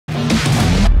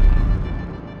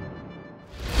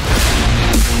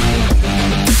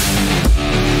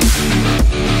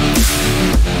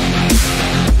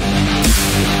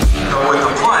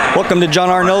Welcome to John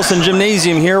R. Nelson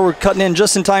Gymnasium here. We're cutting in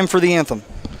just in time for the anthem.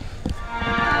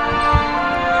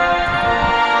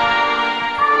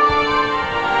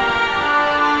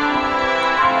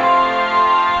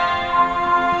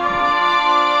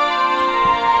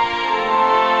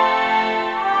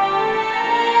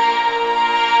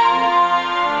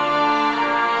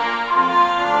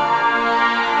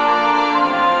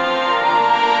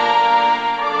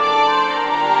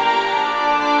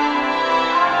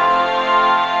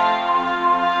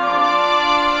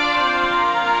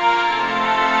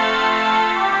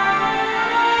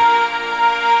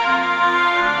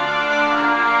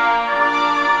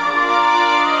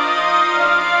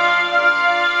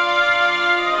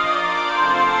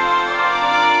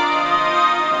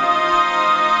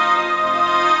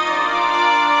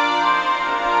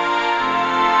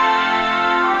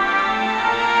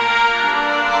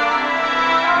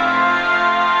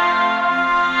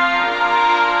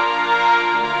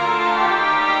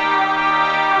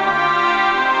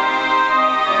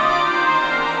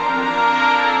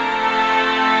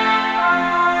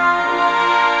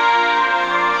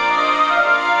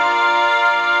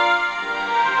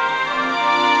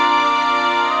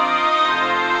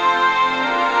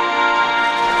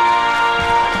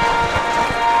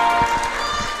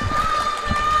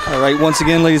 All right, once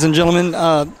again, ladies and gentlemen,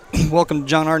 welcome to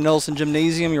John R. Nelson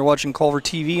Gymnasium. You're watching Culver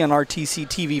TV on RTC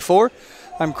TV4.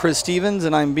 I'm Chris Stevens,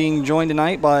 and I'm being joined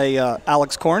tonight by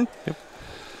Alex Korn.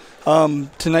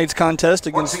 Yep. Tonight's contest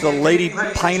against the Lady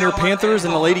Pioneer Panthers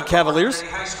and the Lady Cavaliers.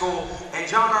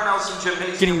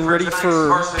 Getting ready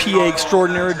for PA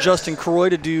Extraordinaire Justin Croy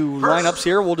to do lineups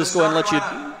here. We'll just go ahead and let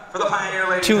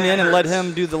you tune in and let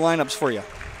him do the lineups for you.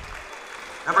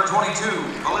 Number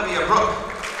 22, Olivia Brooke.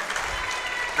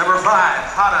 Number 5,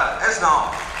 Hada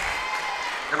Esnall.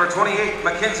 Number 28,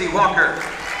 Mackenzie Walker.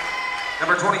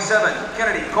 Number 27,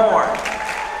 Kennedy Korn.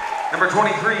 Number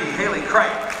 23, Haley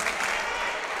Crank.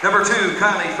 Number 2,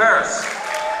 Kylie Ferris.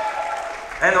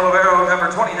 And the libero,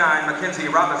 number 29, Mackenzie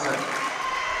Robinson.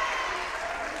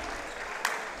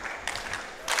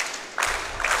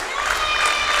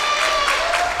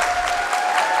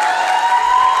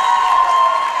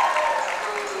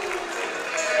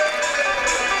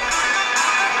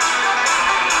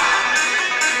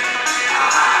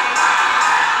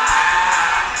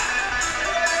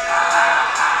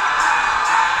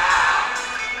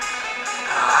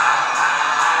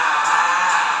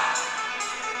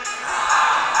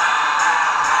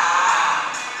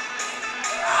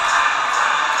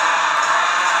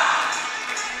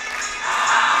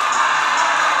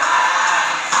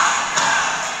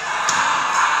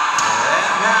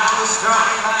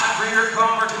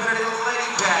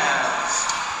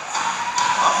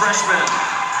 Freshman,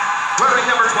 wearing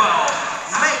number 12,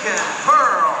 Macon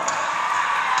Pearl.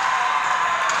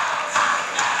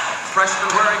 Freshman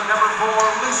wearing number 4,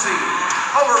 Lucy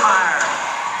Overmeyer.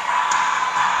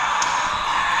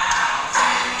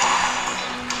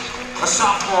 A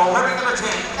sophomore wearing number 10,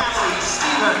 Natalie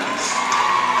Stevens.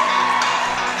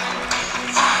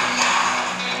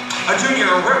 A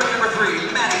junior wearing number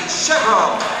 3, Maddie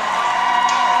Chevron.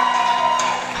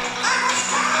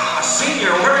 A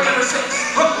senior wearing number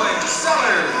 6, Brooklyn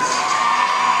Sellers.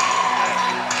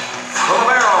 The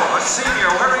libero, a senior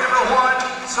wearing number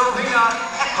 1, Serena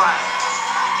Ecklein.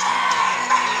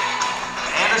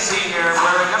 And a senior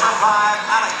wearing number 5,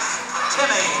 Alex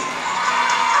Timmy.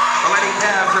 The Lady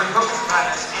Cavs are coached by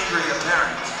Miss Andrea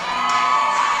Parent.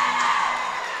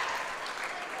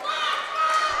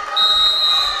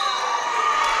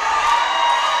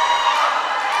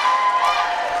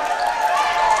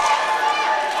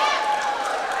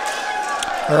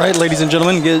 All right, ladies and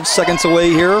gentlemen, get seconds away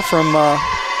here from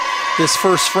this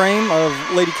first frame of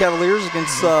Lady Cavaliers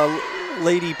against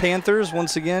Lady Panthers.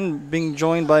 Once again, being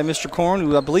joined by Mr. Korn,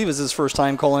 who I believe is his first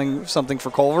time calling something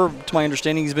for Culver. To my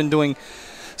understanding, he's been doing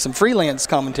some freelance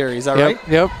commentary. Is that right?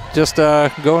 Yep. Just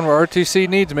going where RTC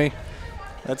needs me.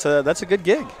 That's a good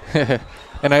gig.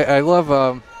 And I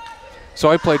love. So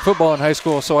I played football in high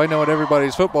school, so I know what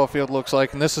everybody's football field looks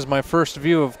like. And this is my first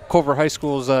view of Culver High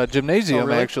School's gymnasium,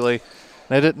 really? Actually.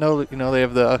 I didn't know that, they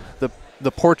have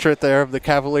the portrait there of the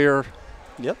Cavalier.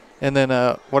 Yep. And then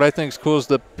what I think is cool is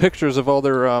the pictures of all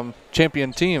their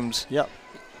champion teams. Yep.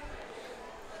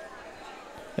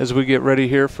 As we get ready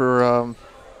here for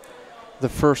the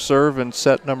first serve and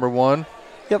set number 1.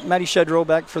 Yep, Maddie Shedrow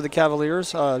back for the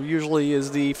Cavaliers. Usually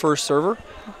is the first server.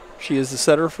 She is the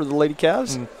setter for the Lady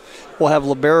Cavs. We'll have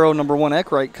libero number 1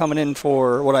 Eckwright coming in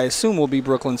for what I assume will be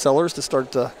Brooklyn Sellers to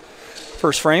start the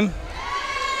first frame.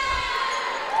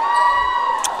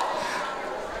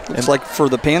 Looks like for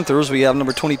the Panthers, we have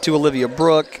number 22, Olivia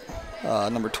Brooke.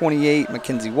 Number 28,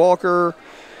 Mackenzie Walker.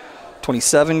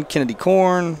 27, Kennedy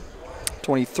Korn.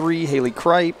 23, Haley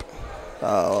Kripe.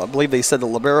 I believe they said the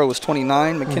libero was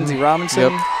 29, Mackenzie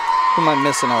Robinson. Yep. Who am I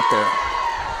missing out there?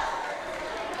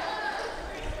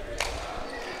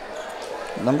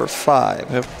 Number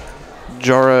 5. Yep.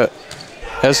 Jara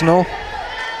Esnol.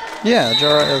 Yeah,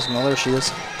 Jara Esnol. There she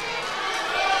is.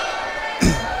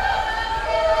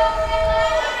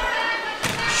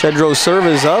 Shedro's serve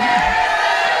is up.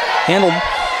 Handled.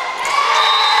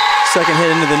 Second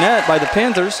hit into the net by the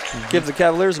Panthers. Give the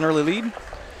Cavaliers an early lead.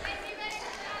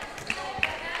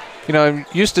 You know, I'm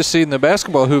used to seeing the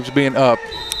basketball hoops being up.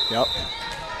 Yep.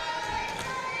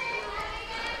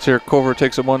 So here Culver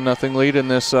takes a 1-0 lead in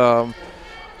this HNAC.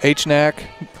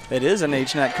 It is an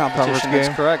HNAC competition,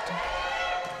 that's correct.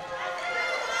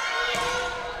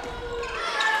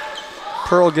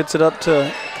 Pearl gets it up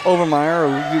to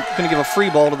Overmeyer, who's going to give a free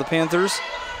ball to the Panthers.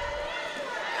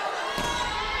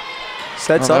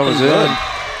 Sets up and good.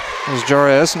 It was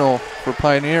Jara Esnol for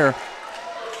Pioneer.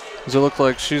 Does it look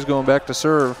like she's going back to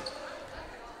serve?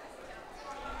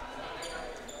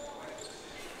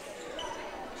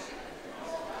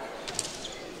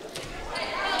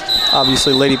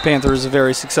 Obviously, Lady Panther is a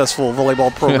very successful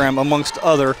volleyball program amongst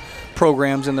other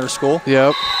programs in their school.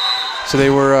 Yep. So they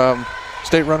were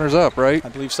state runners-up, right? I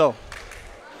believe so.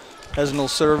 Esnol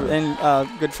serve and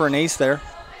good for an ace there.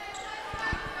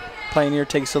 Pioneer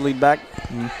takes the lead back.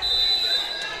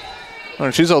 Oh,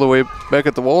 she's all the way back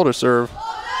at the wall to serve.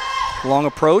 Long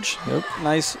approach. Yep.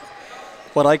 Nice,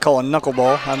 what I call a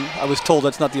knuckleball. I was told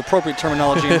that's not the appropriate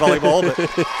terminology in volleyball, but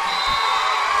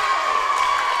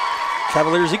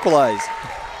Cavaliers equalize.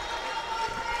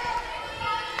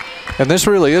 And this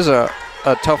really is a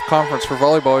tough conference for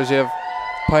volleyball, as you have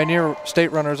Pioneer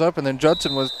state runners-up, and then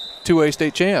Judson was 2A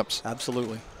state champs.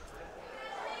 Absolutely.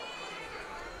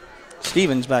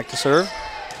 Stevens back to serve.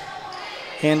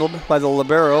 Handled by the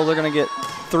libero. They're going to get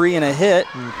 3 and a hit.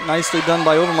 Nicely done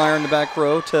by Overmeyer in the back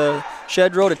row to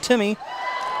Shedro to Timmy.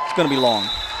 It's going to be long.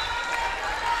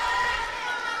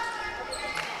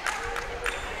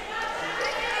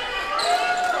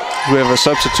 We have a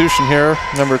substitution here.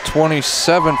 Number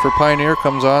 27 for Pioneer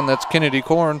comes on. That's Kennedy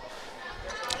Korn.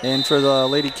 And for the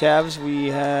Lady Cavs, we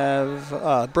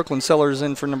have Brooklyn Sellers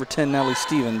in for number 10, Natalie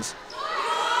Stevens.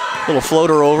 Little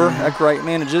floater over. Eckwright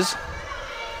manages.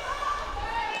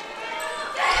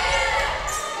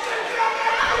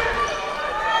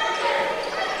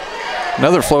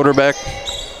 Another floater back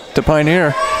to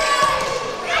Pioneer.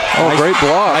 Oh, nice, great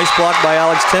block. Nice block by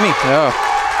Alex Timmy. Yeah.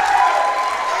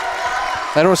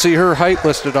 I don't see her height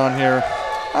listed on here.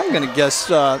 I'm going to guess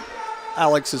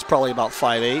Alex is probably about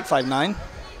 5'8", 5'9".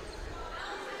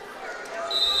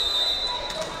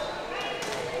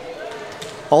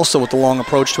 Also with the long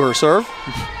approach to her serve.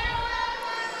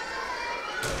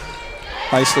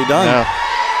 Nicely done. Yeah.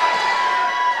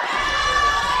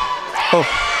 Oh.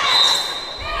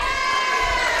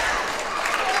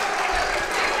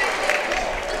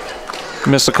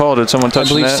 Missed the call. Did someone touch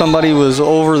the net? I believe somebody was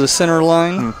over the center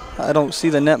line. I don't see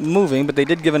the net moving, but they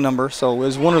did give a number, so it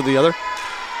was one or the other.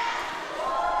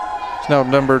 Now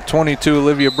number 22,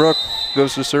 Olivia Brooke,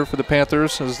 goes to serve for the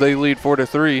Panthers as they lead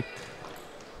 4-3.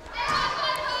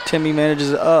 Timmy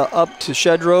manages up to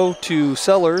Shedro to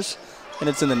Sellers, and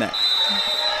it's in the net.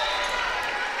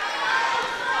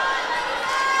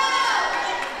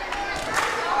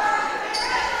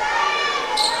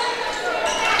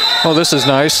 Oh, this is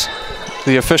nice.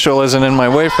 The official isn't in my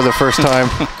way for the first time.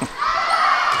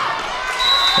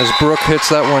 As Brooke hits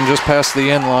that one just past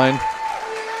the end line.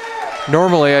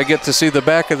 Normally I get to see the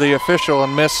back of the official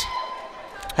and miss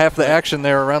half the action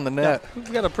there around the net. Yeah,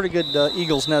 we've got a pretty good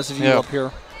Eagles nest view up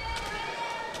here.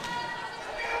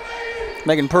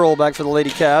 Megan Pearl back for the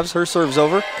Lady Cavs. Her serve's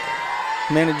over.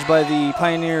 Managed by the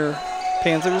Pioneer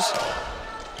Panthers.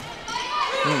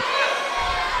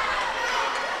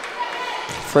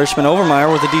 Freshman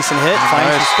Overmeyer with a decent hit.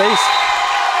 Finds the space.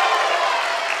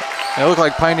 It looked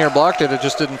like Pioneer blocked it. It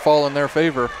just didn't fall in their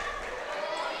favor.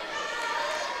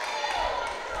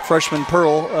 Freshman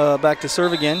Pearl back to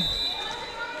serve again.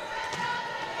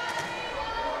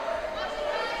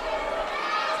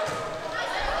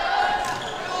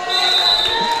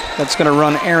 That's going to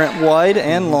run errant wide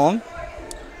and long.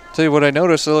 Tell you what I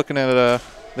noticed looking at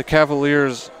the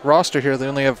Cavaliers roster here, they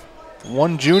only have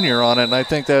one junior on it, and I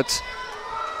think it's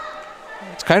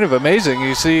kind of amazing.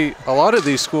 You see a lot of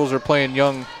these schools are playing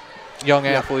young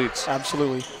athletes.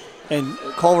 Absolutely. And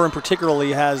Culver in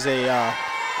particularly has a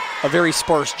very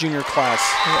sparse junior class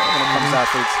when it comes to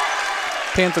athletes.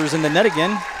 Panthers in the net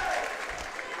again.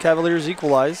 Cavaliers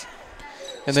equalize.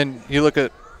 And then you look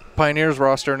at Pioneer's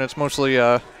roster, and it's mostly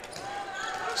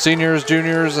seniors,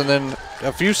 juniors, and then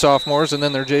a few sophomores, and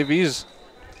then their JVs.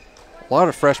 A lot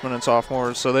of freshmen and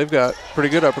sophomores, so they've got pretty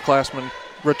good upperclassmen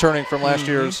returning from last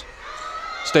year's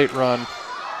state run.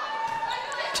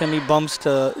 Timmy bumps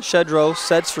to Shedro,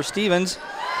 sets for Stevens,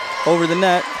 over the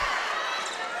net.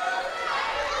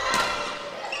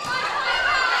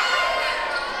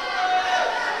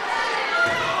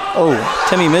 Oh,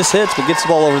 Timmy mishits, but gets the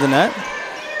ball over the net.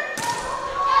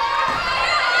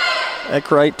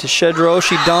 Eckrite to Shedro,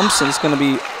 she dumps, and it's going to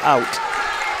be out.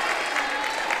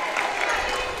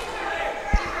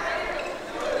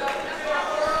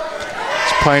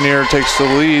 Pioneer takes the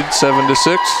lead,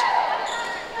 7-6.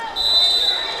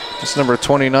 It's number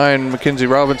 29, Mackenzie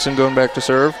Robinson, going back to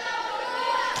serve.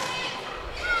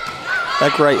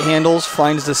 Eckrite handles,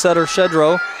 finds the setter,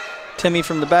 Shedro. Timmy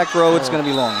from the back row, it's going to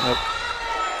be long. Yep.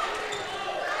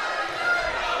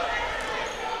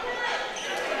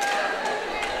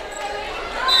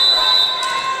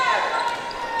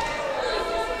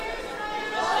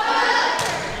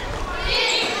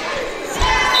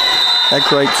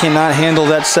 Eckrite cannot handle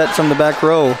that set from the back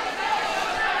row.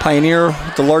 Pioneer,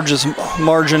 the largest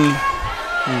margin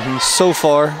so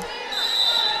far.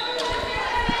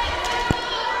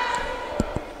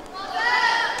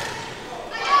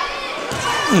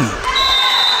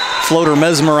 Floater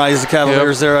mesmerized the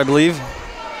Cavaliers there, I believe.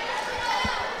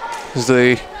 As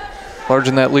they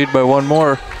largen that lead by one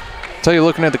more. I'll tell you,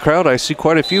 looking at the crowd, I see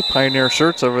quite a few Pioneer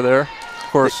shirts over there.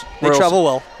 Of course, they travel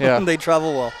well. Yeah. They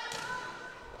travel well.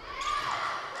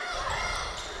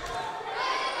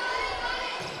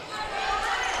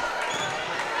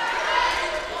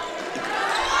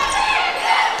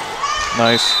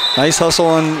 Nice hustle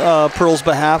on Pearl's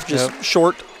behalf, just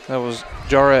short. That was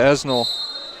Jara Esnell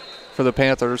for the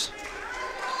Panthers.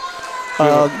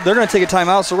 They're going to take a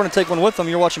timeout, so we're going to take one with them.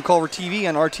 You're watching Culver TV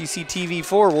on RTC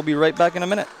TV4. We'll be right back in a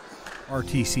minute.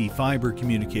 RTC Fiber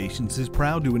Communications is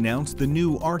proud to announce the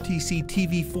new RTC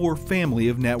TV4 family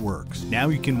of networks. Now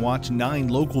you can watch 9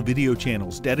 local video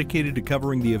channels dedicated to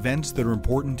covering the events that are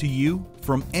important to you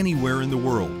from anywhere in the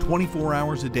world, 24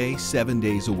 hours a day, 7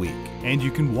 days a week. And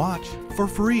you can watch for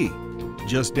free.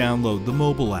 Just download the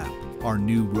mobile app, our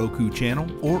new Roku channel,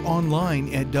 or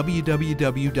online at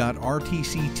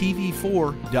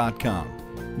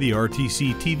www.rtctv4.com. The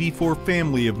RTC TV4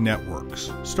 family of networks.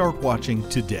 Start watching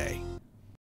today.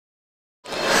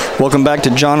 Welcome back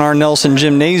to John R. Nelson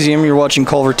Gymnasium. You're watching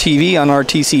Culver TV on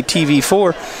RTC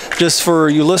TV4. Just for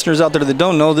you listeners out there that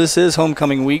don't know, this is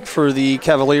homecoming week for the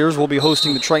Cavaliers. We'll be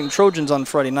hosting the Triton Trojans on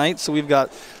Friday night, so we've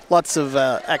got lots of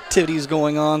activities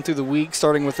going on through the week,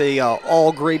 starting with a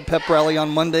all-grade pep rally on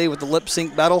Monday with the lip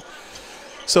sync battle.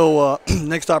 So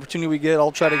next opportunity we get,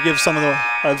 I'll try to give some of the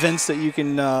events that you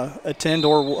can attend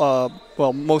or,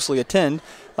 well, mostly attend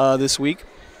this week.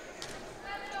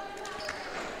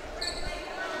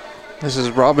 This is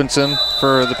Robinson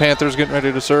for the Panthers getting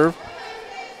ready to serve.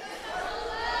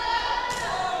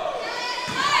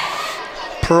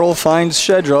 Pearl finds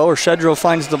Shedro, or Shedro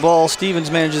finds the ball.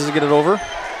 Stevens manages to get it over.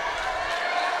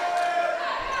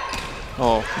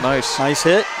 Oh, nice. Nice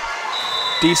hit.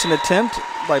 Decent attempt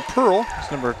by Pearl.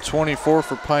 It's number 24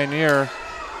 for Pioneer,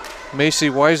 Macy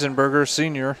Weisenberger,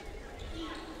 senior.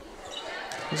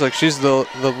 Looks like she's the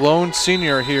lone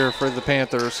senior here for the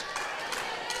Panthers.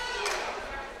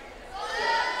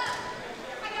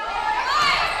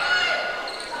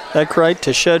 Eckrite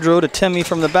to Shedro to Timmy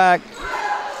from the back.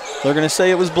 They're going to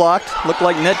say it was blocked. Looked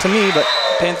like net to me, but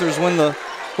Panthers win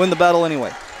the battle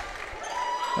anyway.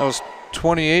 That was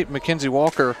 28, Mackenzie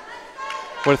Walker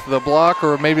with the block,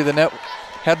 or maybe the net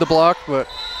had the block, but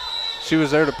she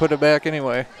was there to put it back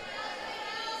anyway.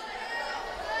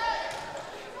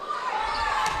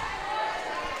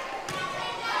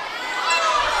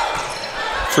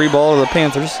 Free ball to the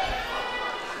Panthers.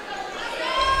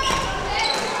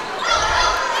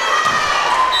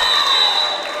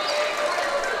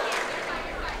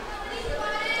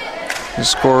 The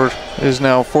score is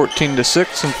now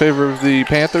 14-6 in favor of the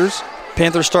Panthers.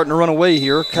 Panthers starting to run away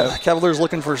here. Cavaliers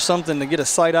looking for something to get a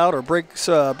side out or break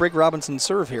Robinson's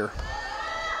serve here.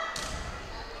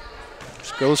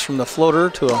 Just goes from the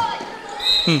floater to a,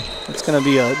 it's going to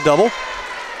be a double.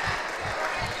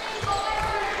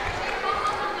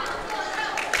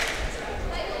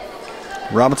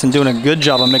 Robinson doing a good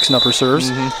job of mixing up her serves.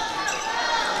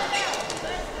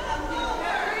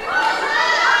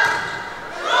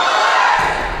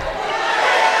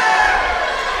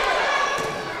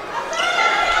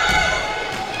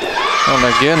 And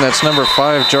again, that's number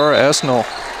 5, Jara Esnell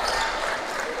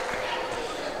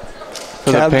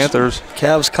for the Panthers.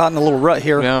 Cavs caught in a little rut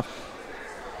here. Yeah.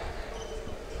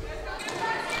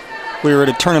 We were at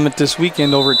a tournament this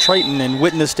weekend over at Triton and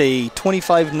witnessed a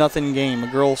 25-0 game. A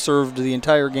girl served the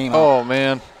entire game. Oh,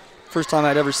 man. First time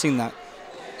I'd ever seen that.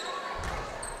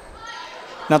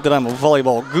 Not that I'm a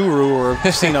volleyball guru or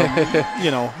have seen a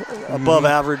above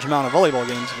average amount of volleyball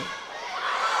games.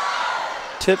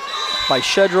 Tip by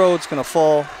Shedro, it's going to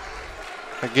fall.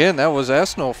 Again, that was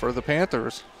Esnell for the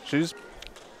Panthers. She's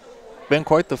been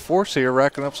quite the force here,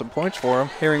 racking up some points for them.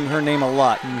 Hearing her name a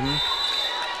lot.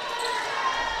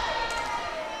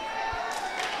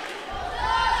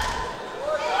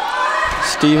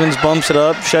 Stevens bumps it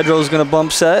up. Shedro's going to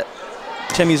bump set.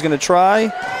 Timmy's going to try.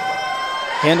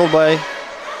 Handled by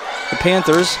the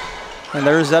Panthers. And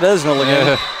there's that Esnell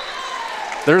again.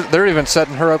 Yeah. They're even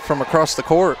setting her up from across the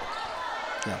court.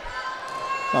 Yeah.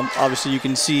 Obviously, you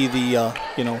can see the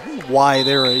why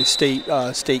they're a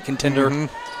state contender,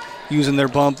 using their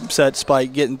bump set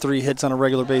spike, getting 3 hits on a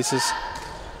regular basis.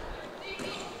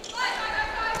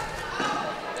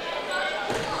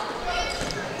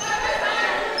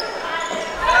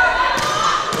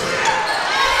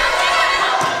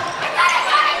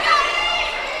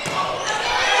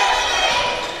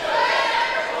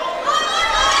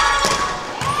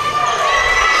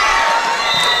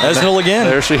 Esnell again.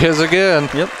 There she is again.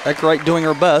 Yep, Eckwright doing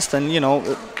her best. And,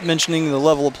 mentioning the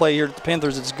level of play here at the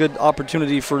Panthers, it's a good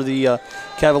opportunity for the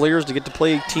Cavaliers to get to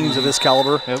play teams of this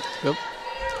caliber. Yep.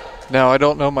 Now, I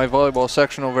don't know my volleyball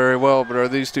sectional very well, but are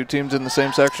these two teams in the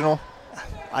same sectional?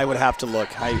 I would have to look.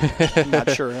 I'm not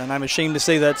sure. And I'm ashamed to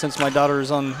say that since my daughter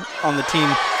is on the team.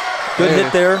 Good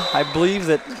hit there. I believe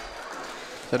that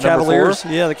Cavaliers,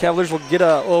 the Cavaliers will get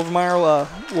Overmeyer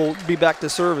will be back to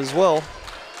serve as well.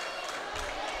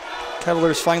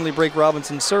 Cavaliers finally break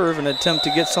Robinson's serve and attempt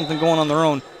to get something going on their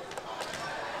own.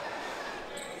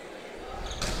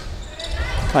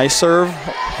 Nice serve,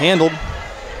 handled.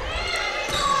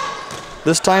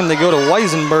 This time they go to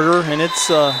Weisenberger, and it's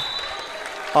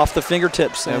off the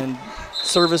fingertips, and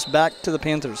service back to the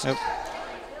Panthers. Yep.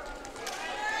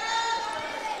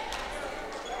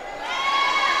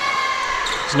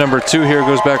 Number 2 here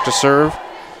goes back to serve.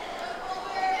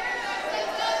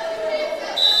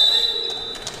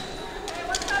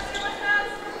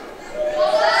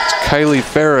 Kylie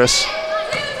Ferris.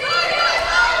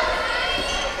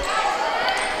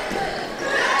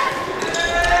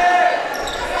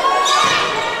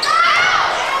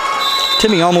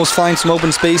 Timmy almost finds some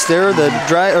open space there. The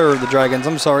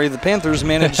Panthers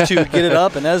managed to get it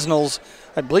up, and Esnell's,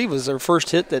 I believe, was their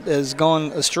first hit that has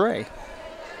gone astray.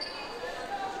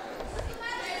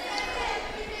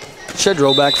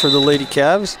 Shedro back for the Lady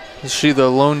Cavs. Is she the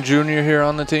lone junior here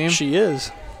on the team? She is.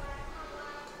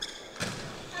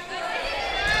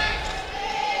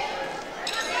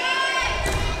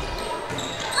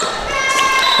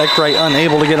 Eckwright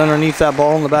unable to get underneath that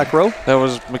ball in the back row. That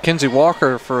was Mackenzie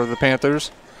Walker for the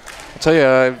Panthers. I'll tell you,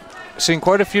 I've seen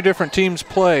quite a few different teams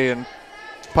play, and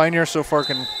Pioneer so far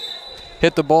can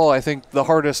hit the ball, I think, the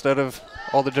hardest out of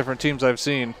all the different teams I've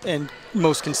seen. And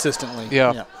most consistently.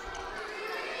 Yeah.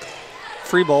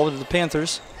 Free ball to the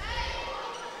Panthers.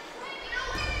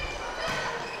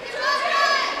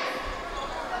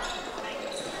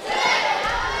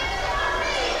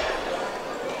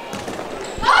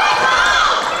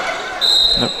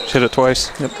 Nope, hit it twice.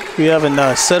 Yep. We haven't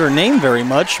said her name very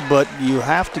much, but you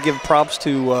have to give props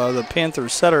to the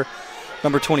Panthers setter,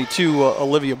 number 22,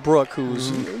 Olivia Brook, who's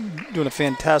doing a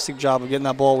fantastic job of getting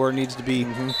that ball where it needs to be.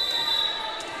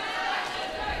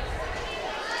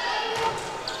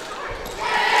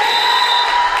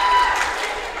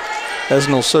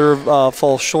 Esnell serve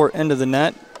falls short end of the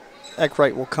net.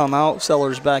 Eckwright will come out.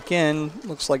 Sellers back in.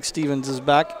 Looks like Stevens is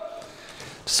back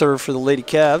to serve for the Lady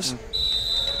Cavs.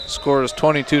 Score is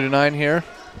 22-9 here.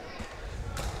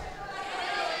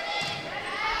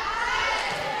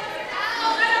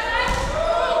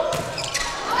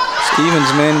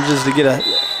 Stevens manages to get a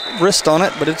wrist on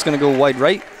it, but it's going to go wide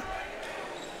right.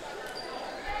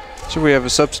 So we have a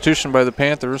substitution by the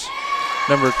Panthers.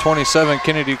 Number 27,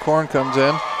 Kennedy Korn, comes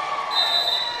in.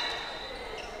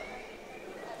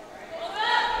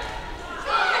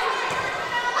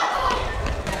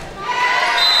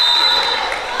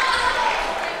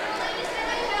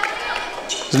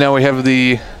 So now we have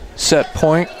the set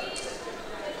point,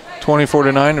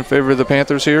 24-9 in favor of the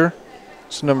Panthers here.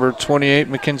 It's number 28,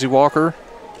 Mackenzie Walker,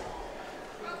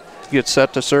 gets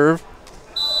set to serve.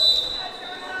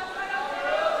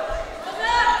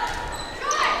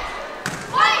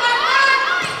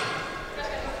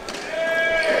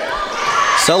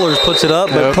 Sellers puts it up,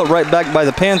 but put right back by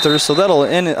the Panthers, so that'll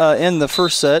end the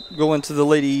first set, go into the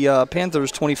Lady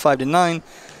Panthers 25-9.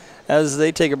 As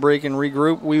they take a break and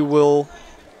regroup, we will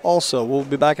also. We'll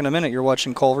be back in a minute. You're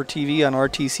watching Culver TV on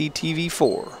RTC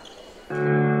TV4.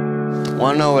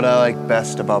 Want to know what I like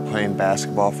best about playing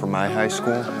basketball for my high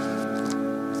school?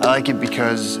 I like it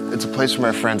because it's a place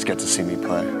where my friends get to see me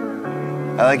play.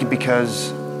 I like it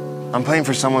because I'm playing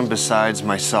for someone besides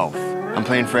myself. I'm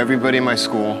playing for everybody in my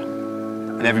school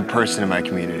and every person in my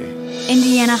community.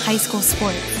 Indiana high school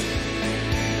sports.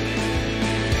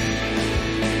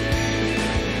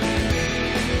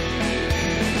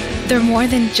 They're more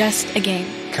than just a game.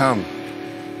 Come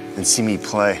and see me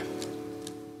play.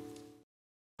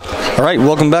 All right,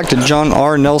 welcome back to John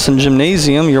R. Nelson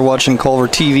Gymnasium. You're watching Culver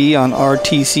TV on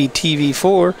RTC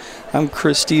TV4. I'm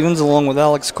Chris Stevens along with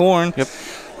Alex Korn. Yep.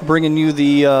 Bringing you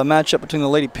the matchup between the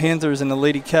Lady Panthers and the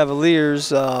Lady Cavaliers.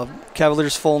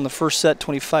 Cavaliers fall in the first set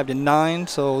 25-9,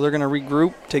 so they're going to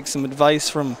regroup, take some advice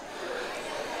from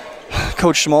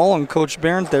Coach Small and Coach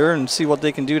Barrett there and see what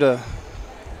they can do to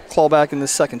claw back in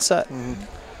this second set.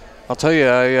 I'll tell you,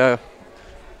 I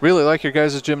really like your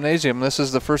guys' gymnasium. This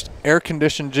is the first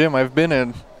air-conditioned gym I've been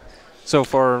in so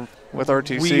far with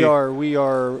RTC. We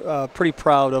are pretty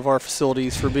proud of our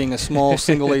facilities for being a small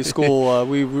single-A school.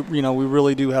 We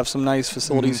really do have some nice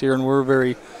facilities here, and we're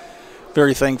very,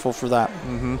 very thankful for that.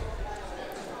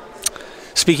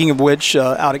 Speaking of which,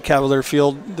 out at Cavalier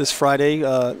Field this Friday,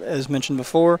 as mentioned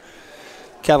before,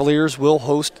 Cavaliers will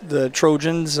host the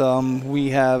Trojans. We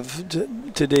have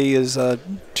today is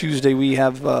Tuesday. We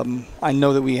have I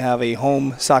know that we have a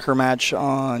home soccer match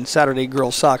on Saturday,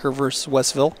 girls soccer versus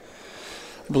Westville.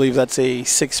 I believe that's a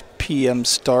 6 p.m.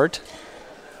 start.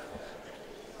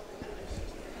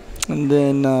 And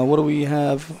then what do we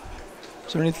have?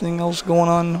 Is there anything else going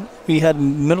on? We had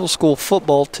middle school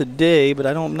football today, but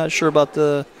I'm not sure about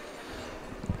the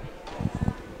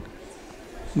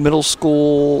middle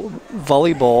school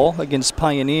volleyball against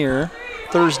Pioneer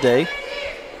Thursday,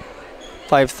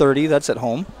 5:30. That's at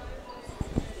home.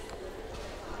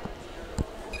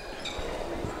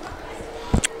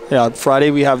 Yeah,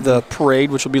 Friday we have the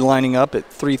parade, which will be lining up at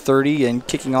 3:30 and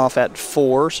kicking off at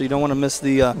 4. So you don't want to miss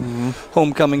the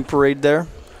homecoming parade there.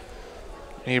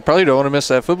 And you probably don't want to miss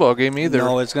that football game either.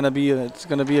 No, it's gonna be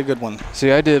a good one.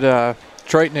 See, I did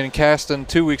Triton and Caston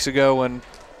 2 weeks ago, and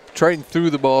Triton threw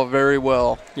the ball very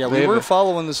well. Yeah, we were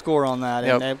following the score on that,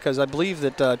 and because I believe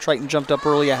that Triton jumped up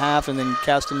early a half, and then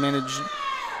Caston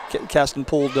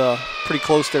pulled pretty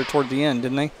close there toward the end,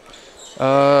 didn't they?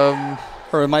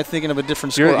 Or am I thinking of a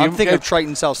different score? I'm thinking of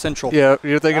Triton South Central. Yeah,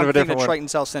 you're thinking of a different one. I'm thinking of Triton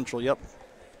South Central. Yep.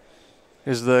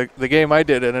 Is the game I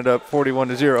did ended up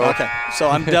 41-0. Okay, so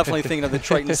I'm definitely thinking of the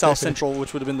Triton South Central,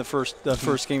 which would have been the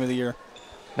first game of the year.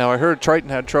 Now I heard Triton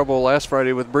had trouble last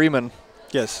Friday with Bremen.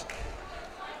 Yes.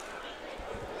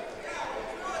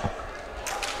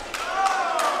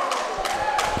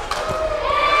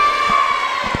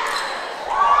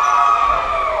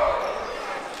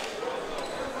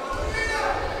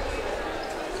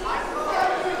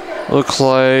 Looks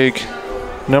like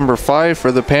number 5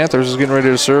 for the Panthers is getting ready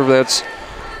to serve. That's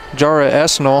Jara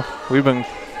Esnol. We've been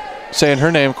saying her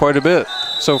name quite a bit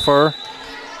so far.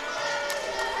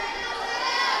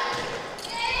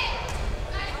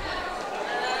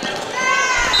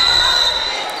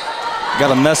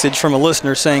 Got a message from a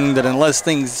listener saying that unless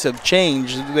things have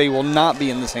changed, they will not be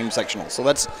in the same sectional. So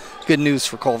that's good news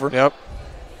for Culver. Yep.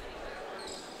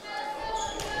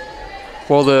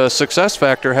 Well, the success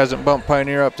factor hasn't bumped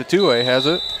Pioneer up to 2A, has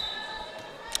it?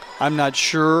 I'm not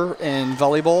sure in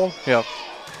volleyball. Yeah.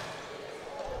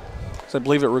 So I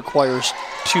believe it requires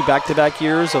 2 back-to-back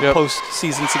years of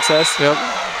postseason success. Yep.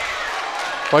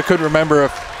 Well, I couldn't remember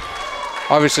if,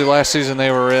 obviously last season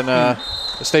they were in the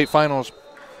state finals,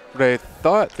 but I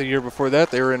thought the year before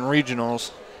that they were in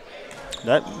regionals.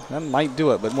 That might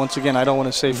do it, but once again, I don't want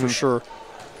to say for sure.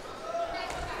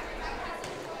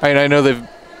 I know they've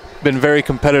been very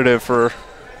competitive for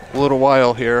a little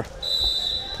while here.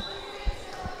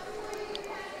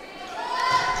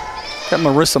 Got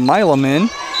Marissa Milam in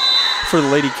for the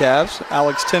Lady Cavs.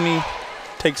 Alex Timmy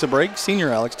takes a break. Senior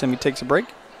Alex Timmy takes a break.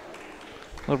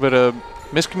 A little bit of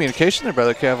miscommunication there by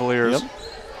the Cavaliers. Yep.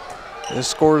 The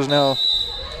score is now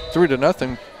 3-0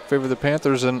 in favor of the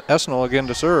Panthers, and Esnol again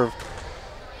to serve.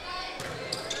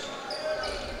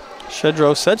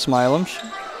 Shedro sets Milam.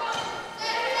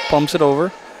 Pumps it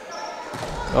over.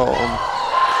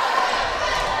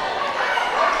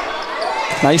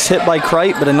 Nice hit by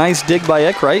Kreit, but a nice dig by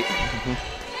Eckrite.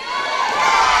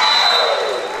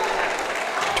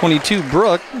 22,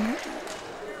 Brooke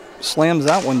slams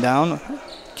that one down.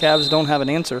 Cavs don't have an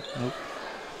answer.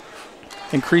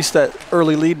 Increase that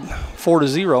early lead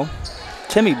 4-0.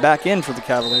 Timmy back in for the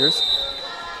Cavaliers.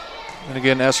 And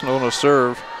again, Esnol to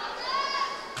serve.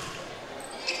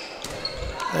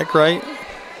 Eckrite.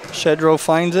 Shedro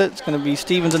finds it. It's going to be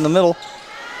Stevens in the middle.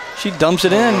 She dumps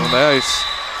it in. Nice.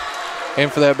 Aim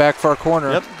for that back far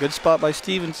corner. Yep, good spot by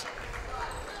Stevens.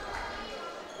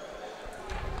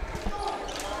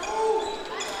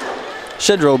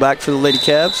 Shedro back for the Lady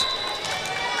Cavs.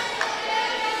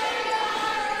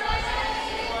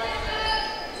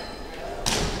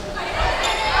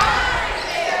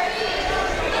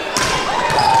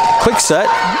 Quick set.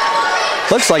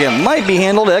 Looks like it might be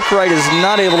handled. Eckrite is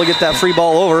not able to get that free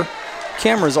ball over.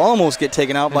 Cameras almost get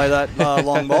taken out by that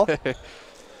long ball.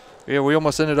 Yeah, we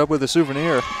almost ended up with a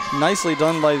souvenir. Nicely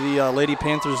done by the Lady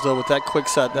Panthers, though, with that quick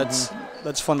set.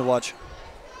 That's fun to watch.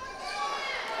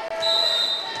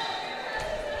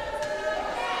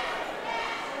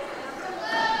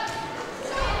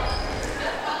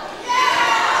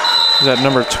 Is that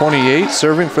number 28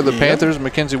 serving for the Panthers,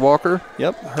 Mackenzie Walker?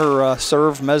 Yep, her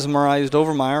serve mesmerized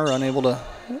Overmeyer, unable to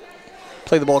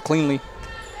play the ball cleanly.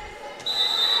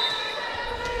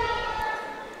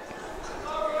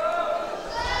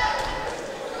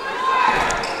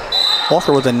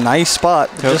 Walker with a nice spot,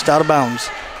 just out of bounds.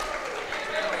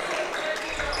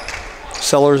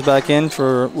 Sellers back in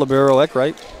for libero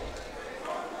Eckrite.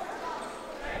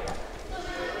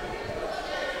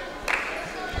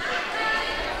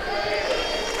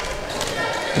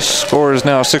 The score is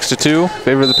now 6-2,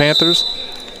 favor of the Panthers.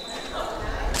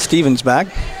 Stevens back.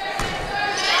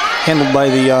 Handled by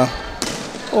the,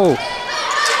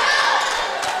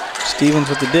 Stevens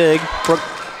with the dig.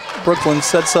 Brooklyn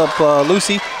sets up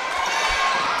Lucy.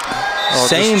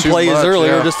 Same play as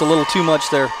earlier, just a little too much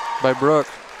there. By Brooke.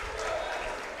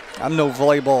 I'm no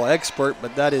volleyball expert,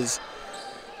 but that is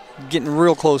getting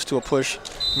real close to a push.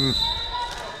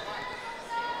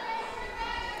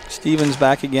 Stevens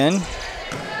back again.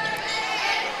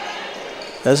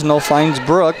 Esno finds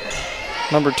Brooke,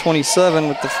 number 27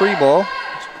 with the free ball.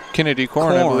 Kennedy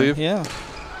Korn, I believe. Yeah.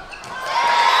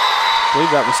 I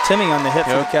believe that was Timmy on the hit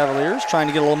for the Cavaliers, trying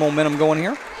to get a little momentum going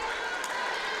here.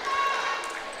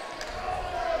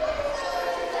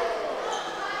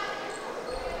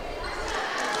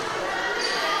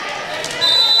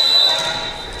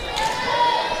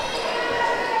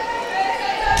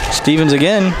 Stevens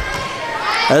again.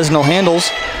 Esno handles.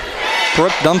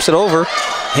 Brooke dumps it over.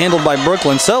 Handled by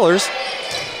Brooklyn Sellers.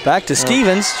 Back to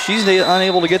Stevens. She's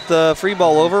unable to get the free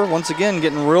ball over. Once again,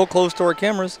 getting real close to our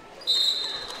cameras.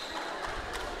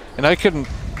 And I couldn't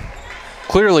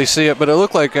clearly see it, but it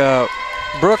looked like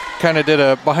Brooke kind of did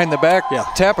a behind the back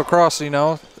tap across,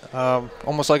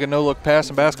 almost like a no-look pass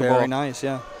in basketball. Very nice,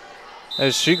 yeah.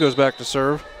 As she goes back to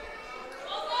serve.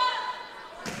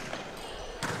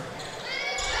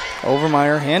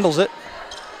 Overmeyer handles it.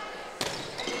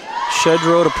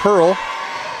 Shedro to Pearl.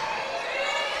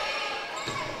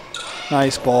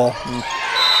 Nice ball.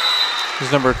 This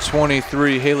is number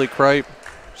 23, Haley Kripe,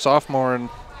 sophomore, and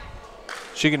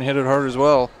she can hit it hard as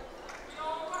well.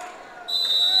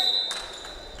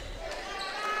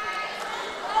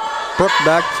 Brooke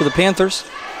back for the Panthers.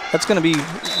 That's going to be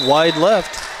wide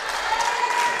left.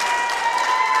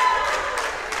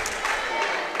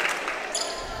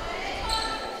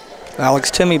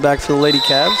 Alex Timmy back for the Lady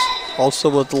Cavs. Also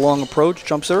with the long approach,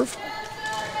 jump serve.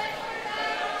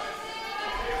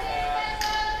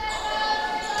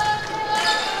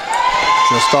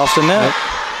 Just off the net.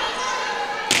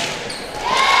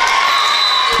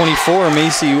 24,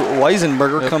 Macy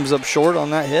Weisenberger comes up short on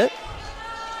that hit.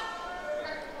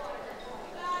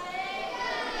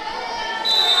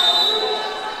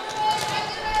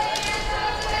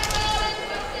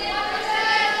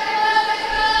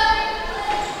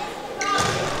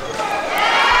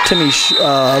 Timmy's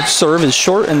serve is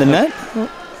short in the net.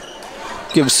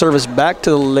 Gives service back to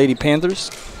the Lady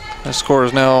Panthers. The score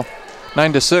is now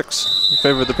 9-6 in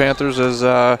favor of the Panthers, as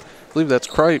I believe that's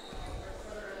Kripe.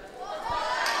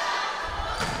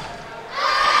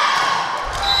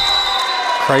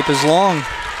 Kripe is long.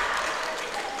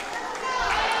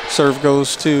 Serve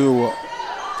goes to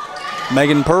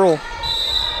Megan Pearl.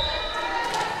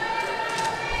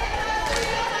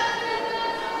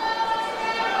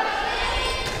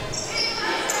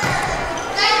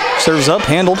 Serves up,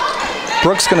 handled.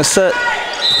 Brooke's going to set.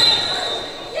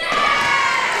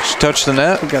 She touched the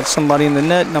net. We got somebody in the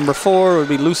net. Number 4 would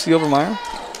be Lucy Overmeyer.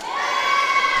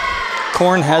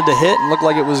 Korn had to hit and looked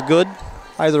like it was good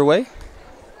either way.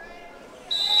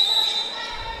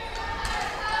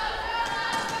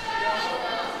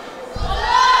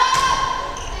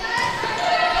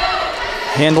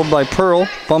 Handled by Pearl.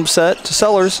 Bump set to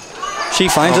Sellers. She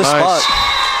finds a spot.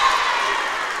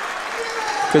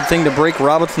 Good thing to break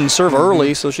Robinson's serve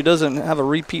early so she doesn't have a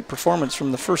repeat performance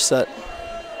from the first set.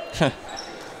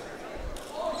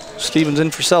 Stevens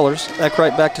in for Sellers.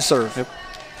 Eckrite back to serve. Yep.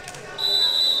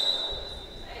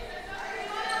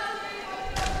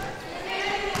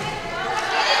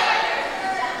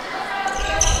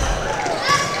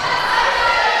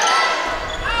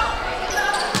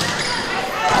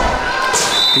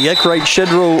 The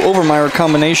Eckrite-Shedrow-Overmeyer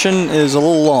combination is a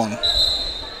little long.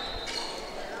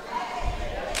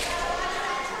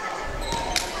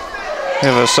 We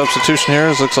have a substitution here.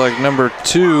 It looks like number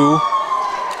 2,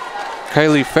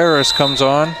 Kylie Ferris, comes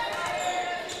on.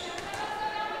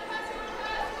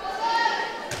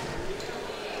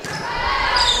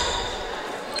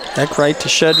 Eckrite to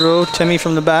Shedrow. Timmy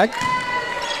from the back.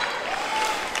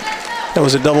 That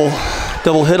was a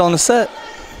double hit on the set,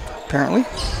 apparently.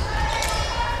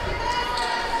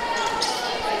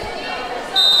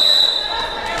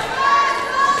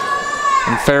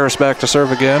 And Ferris back to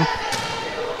serve again.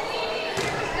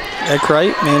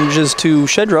 Eckrite manages to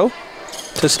Shedrow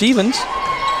to Stevens.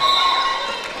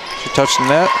 She touched the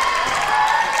net.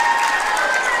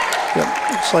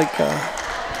 Yep, looks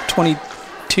like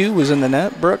 22 was in the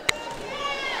net. Brooke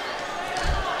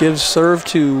gives serve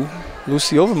to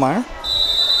Lucy Overmeyer.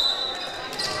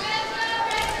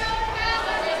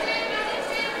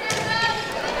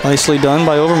 Nicely done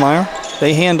by Overmeyer.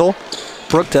 They handle.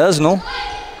 Brooke to Esnell.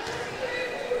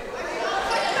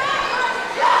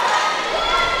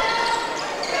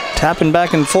 Tapping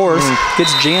back and forth.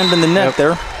 Gets jammed in the net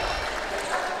there.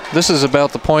 This is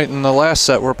about the point in the last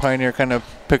set where Pioneer kind of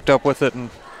picked up with it,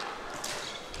 and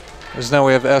as now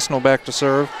we have Esnell back to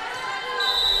serve.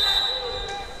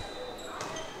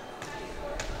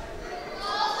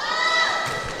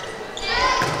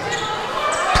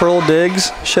 Pearl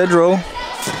digs. Shedrow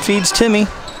feeds Timmy.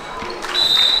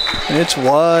 And it's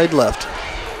wide left.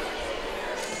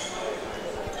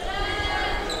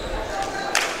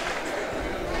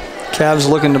 Cavs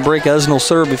looking to break Esnell's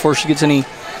serve before she gets any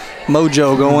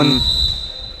mojo going.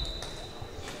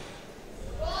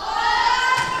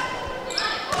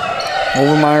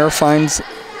 Overmeyer finds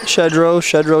Shedrow.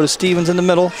 Shedrow to Stevens in the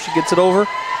middle. She gets it over.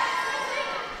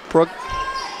 Brooke.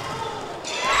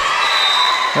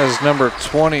 As number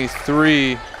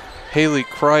 23, Haley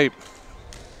Kripe.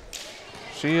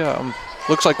 She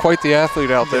looks like quite the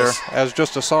athlete out there as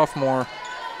just a sophomore.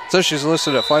 It says she's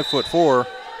listed at 5'4".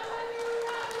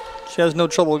 She has no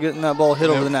trouble getting that ball hit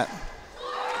over the net.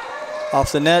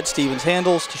 Off the net, Stevens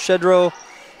handles to Shedrow.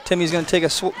 Timmy's going to take a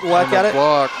whack at it.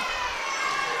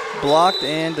 Blocked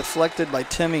and deflected by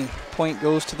Timmy. Point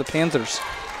goes to the Panthers.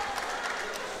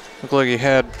 Looked like he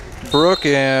had Brooke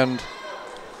and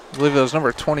I believe that was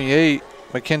number 28,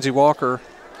 Mackenzie Walker.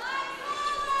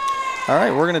 All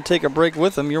right, we're going to take a break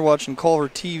with them. You're watching Culver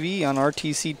TV on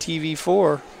RTC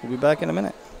TV4. We'll be back in a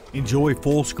minute. Enjoy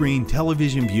full-screen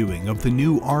television viewing of the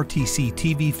new RTC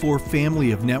TV4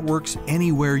 family of networks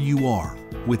anywhere you are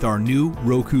with our new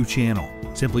Roku channel.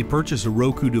 Simply purchase a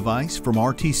Roku device from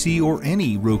RTC or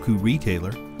any Roku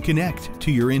retailer, connect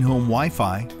to your in-home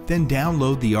Wi-Fi, then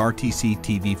download the RTC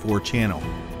TV4 channel.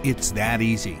 It's that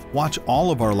easy. Watch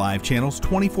all of our live channels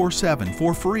 24/7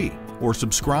 for free, or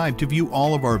subscribe to view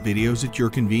all of our videos at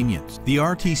your convenience. The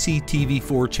RTC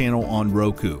TV4 channel on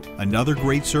Roku, another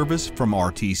great service from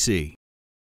RTC.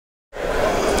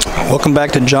 Welcome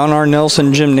back to John R.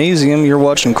 Nelson Gymnasium. You're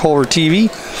watching Culver TV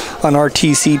on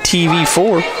RTC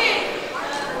TV4.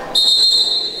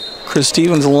 Chris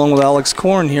Stevens along with Alex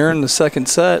Korn here in the second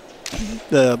set.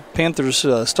 The Panthers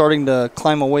starting to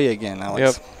climb away again,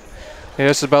 Alex. Yep. Yeah,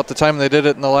 it's about the time they did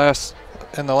it in the last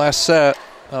set.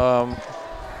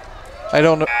 I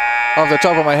don't know, off the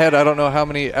top of my head, I don't know how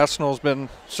many Esnell's been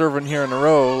serving here in a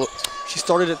row. She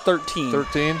started at 13.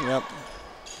 13? Yep.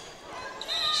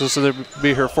 So this will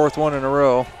be her fourth one in a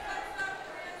row.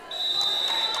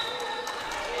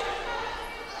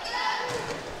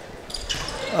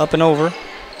 Up and over.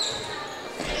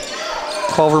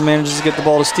 Culver manages to get the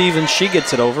ball to Stevens. She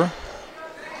gets it over.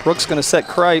 Brooks going to set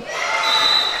Kripe.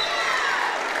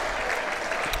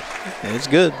 It's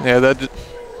good. Yeah,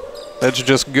 that's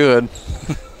just good.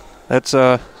 That's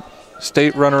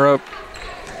state runner-up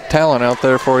talent out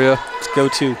there for you. Let's go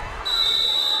to.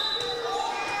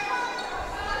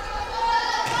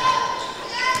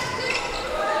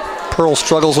 Pearl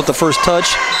struggles with the first touch.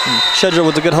 Shedrow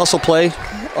with a good hustle play,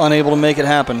 unable to make it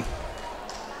happen.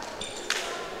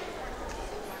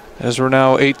 As we're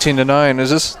now 18-9.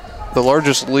 Is this the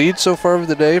largest lead so far of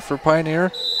the day for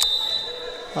Pioneer?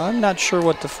 I'm not sure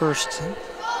what the first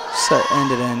set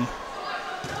ended in.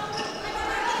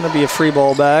 Gonna be a free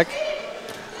ball back.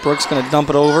 Brooks gonna dump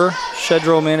it over.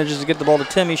 Shedrow manages to get the ball to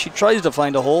Timmy. She tries to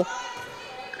find a hole.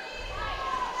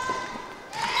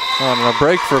 On a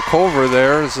break for Culver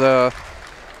there as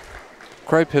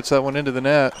Kripe hits that one into the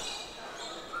net.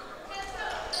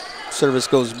 Service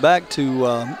goes back to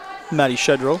Maddie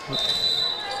Shedrow.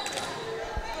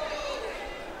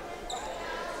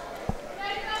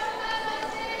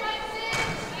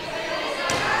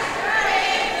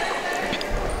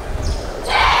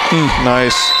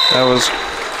 Nice. That was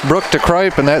Brooke to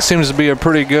Kripe, and that seems to be a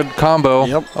pretty good combo.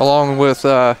 Yep. Along with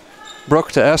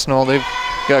Brooke to Esnell. They've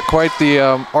got quite the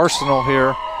arsenal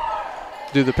here,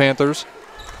 do the Panthers.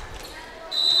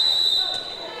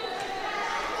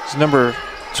 It's number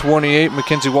 28,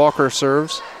 Mackenzie Walker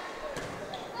serves.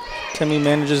 Timmy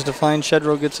manages to find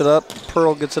Shedrow, gets it up.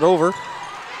 Pearl gets it over.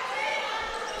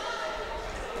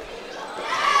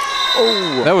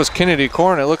 Oh! That was Kennedy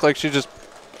Corn. It looked like she just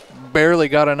barely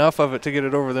got enough of it to get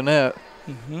it over the net.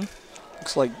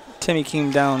 Looks like Timmy came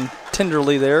down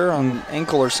tenderly there on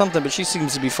ankle or something, but she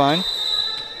seems to be fine.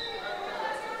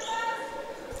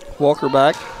 Walker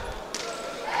back.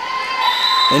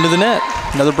 Into the net.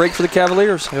 Another break for the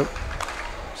Cavaliers. Yep.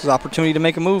 This is an opportunity to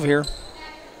make a move here.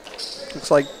 Looks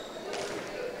like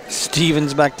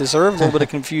Stevens back to serve. A little bit of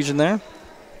confusion there.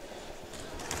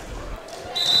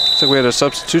 Looks like we had a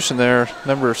substitution there.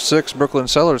 Number 6, Brooklyn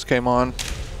Sellers, came on.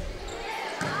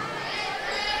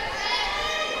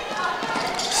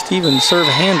 Stevens serve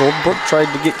handled. Brooke tried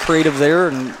to get creative there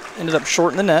and ended up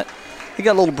short in the net. He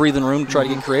got a little breathing room to try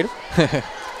to get creative.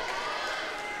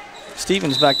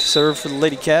 Stevens back to serve for the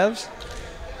Lady Cavs.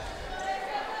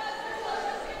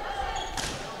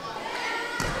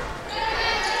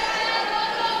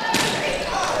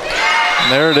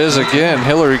 And there it is again,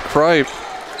 Haley Kripe,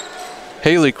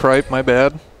 my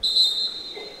bad.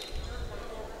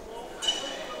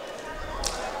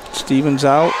 Stevens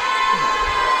out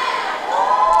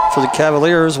for the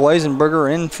Cavaliers.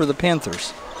 Weisenberger in for the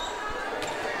Panthers.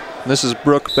 This is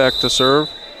Brooke back to serve.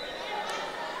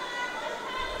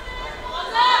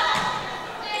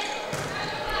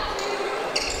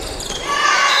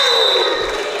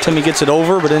 Timmy gets it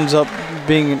over, but ends up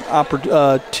being an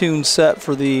opportune set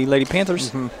for the Lady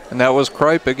Panthers. And that was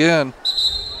Kripe again.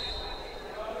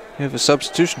 We have a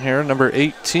substitution here, number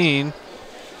 18.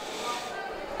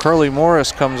 Carly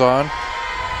Morris comes on.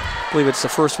 I believe it's the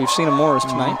first we've seen of Morris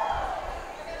tonight.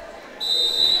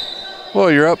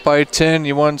 Well, you're up by 10,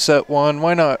 you won set 1.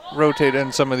 Why not rotate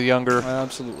in some of the younger?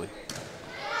 Absolutely.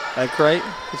 Kripe,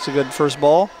 it's a good first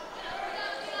ball.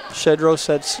 Shedrow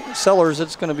sets Sellers.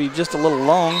 It's going to be just a little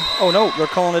long. Oh, no, they're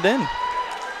calling it in.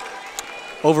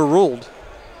 Overruled.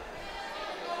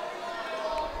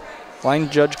 Line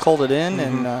judge called it in,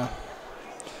 and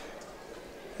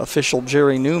official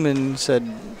Jerry Newman said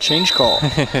change call.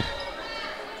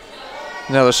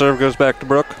 Now the serve goes back to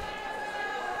Brooke.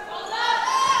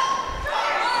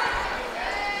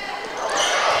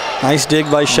 Nice dig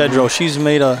by Shedrow. She's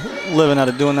made a living out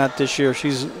of doing that this year.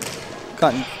 She's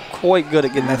gotten quite good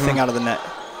at getting that thing out of the net.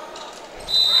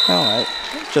 All right,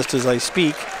 just as I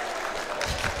speak.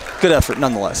 Good effort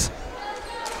nonetheless.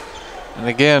 And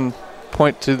again,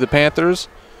 point to the Panthers.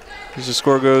 As the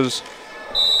score goes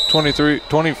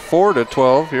 24 to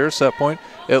 12 here, set point.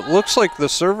 It looks like the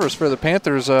servers for the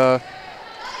Panthers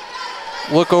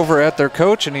look over at their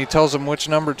coach and he tells them which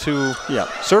number to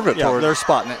serve it toward. They're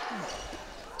spotting it.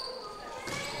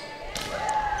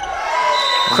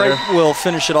 Kripe will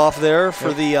finish it off there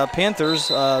for the Panthers.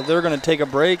 They're going to take a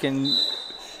break and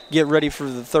get ready for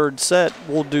the third set.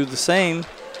 We'll do the same.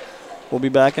 We'll be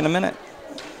back in a minute.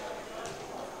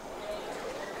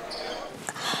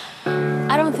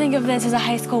 I don't think of this as a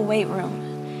high school weight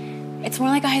room. It's more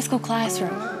like a high school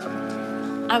classroom.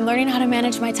 I'm learning how to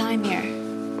manage my time here.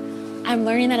 I'm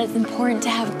learning that it's important to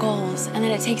have goals and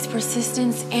that it takes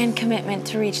persistence and commitment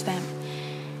to reach them.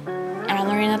 And I'm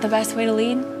learning that the best way to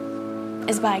lead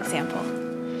is by example.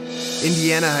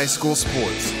 Indiana High School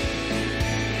Sports.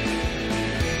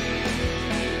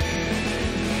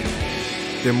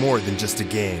 They're more than just a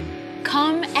game.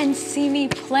 Come and see me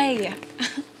play.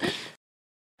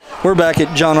 We're back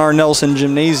at John R. Nelson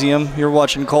Gymnasium. You're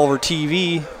watching Culver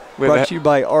TV, brought to you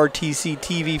by RTC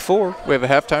TV4. We have a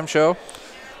halftime show.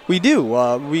 We do.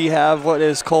 We have what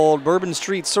is called Bourbon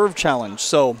Street Serve Challenge.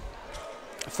 So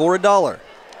for $1,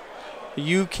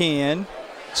 you can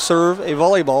serve a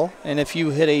volleyball, and if you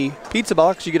hit a pizza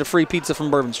box, you get a free pizza from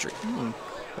Bourbon Street.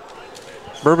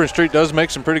 Bourbon Street does make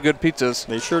some pretty good pizzas.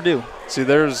 They sure do. See,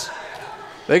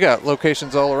 they got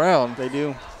locations all around. They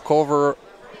do. Culver,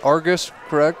 Argus,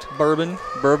 correct? Bourbon,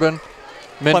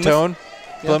 Mentone,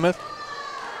 Plymouth.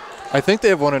 I think they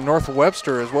have one in North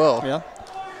Webster as well. Yeah.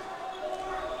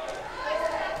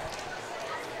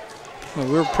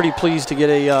 Well, we're pretty pleased to get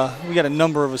we got a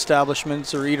number of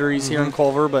establishments or eateries here in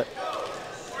Culver, but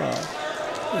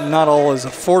not all as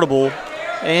affordable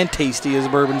and tasty as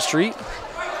Bourbon Street.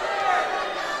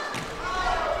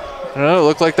 I don't know, it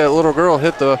looked like that little girl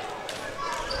hit the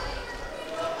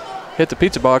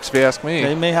pizza box, if you ask me.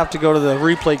 They may have to go to the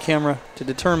replay camera to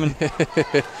determine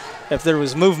if there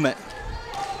was movement.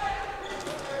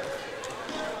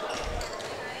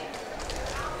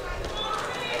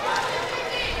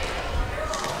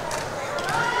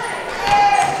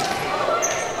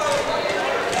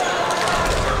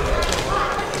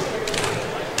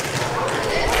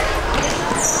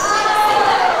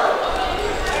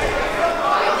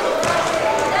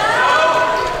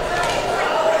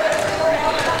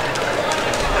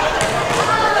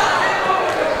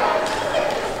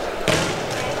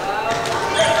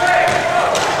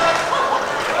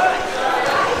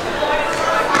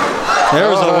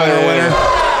 There's a winner.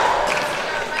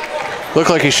 Looked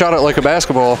like he shot it like a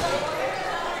basketball.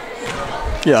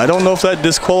 Yeah, I don't know if that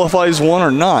disqualifies one or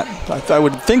not. I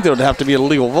would think there would have to be a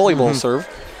legal volleyball serve.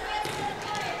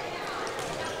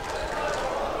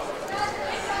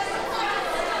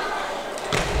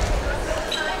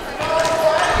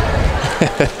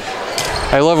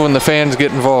 I love when the fans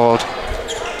get involved.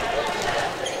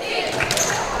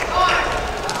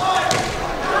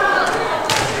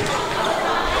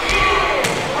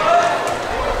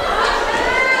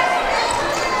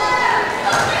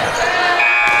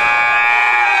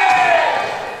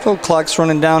 So clock's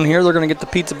running down here. They're going to get the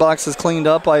pizza boxes cleaned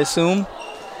up, I assume.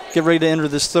 Get ready to enter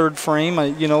this third frame.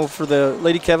 You know, for the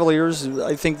Lady Cavaliers,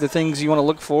 I think the things you want to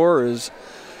look for is,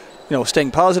 you know,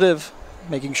 staying positive,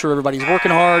 making sure everybody's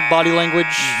working hard, body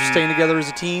language, staying together as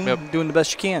a team, doing the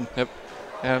best you can. Yep.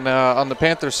 And on the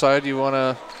Panthers side, you want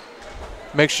to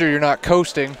make sure you're not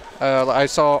coasting. I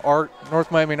saw North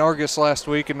Miami and Argus last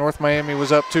week, and North Miami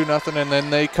was up 2-0, and then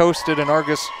they coasted, and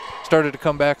Argus started to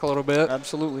come back a little bit.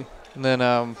 Absolutely. And then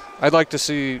I'd like to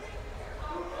see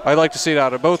it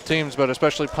out of both teams, but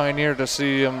especially Pioneer, to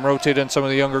see them rotate in some of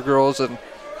the younger girls and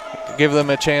give them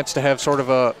a chance to have sort of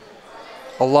a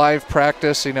live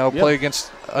practice, you know, play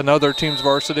against another team's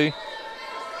varsity.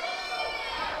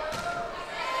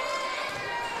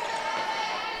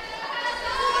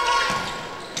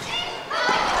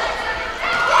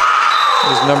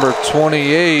 Is number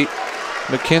 28,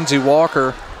 Mackenzie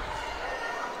Walker.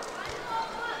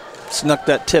 Snuck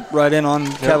that tip right in on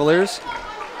Cavaliers.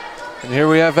 And here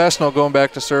we have Vesnell going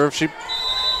back to serve. She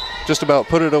just about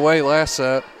put it away last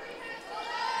set.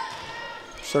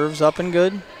 Serves up and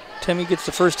good. Timmy gets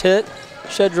the first hit.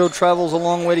 Shedrow travels a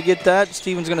long way to get that.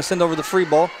 Steven's going to send over the free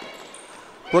ball.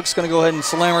 Brooks going to go ahead and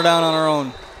slam her down on her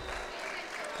own.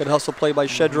 Good hustle play by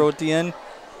Shedrow at the end.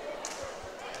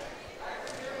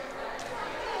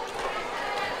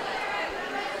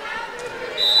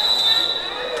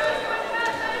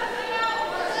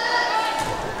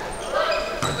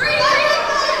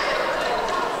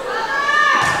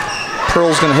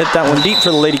 Pearl's going to hit that one deep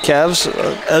for the Lady Cavs.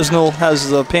 Esnell has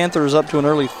the Panthers up to an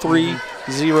early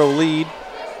 3-0 lead.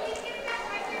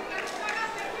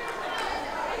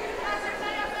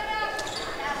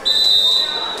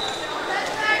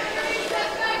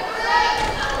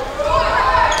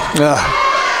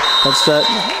 That's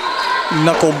that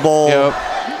knuckle ball. Yep.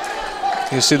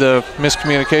 You see the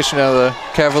miscommunication out of the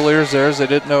Cavaliers there, as they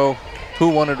didn't know who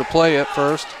wanted to play at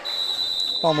first.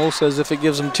 Almost as if it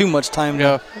gives them too much time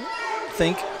to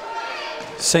think.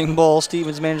 Same ball.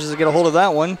 Stevens manages to get a hold of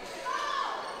that one.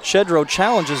 Shedrow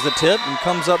challenges the tip and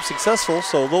comes up successful,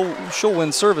 so she'll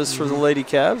win service for the Lady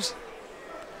Cavs.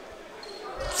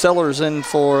 Sellers in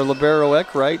for libero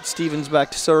Eckwright. Stevens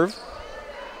back to serve.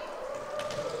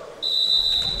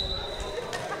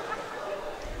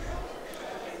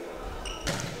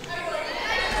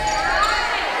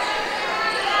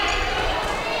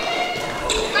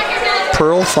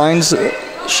 Pearl finds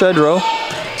Shedrow.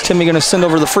 Timmy going to send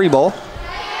over the free ball.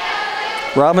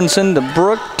 Robinson to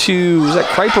Brook to, is that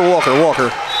Kripe or Walker?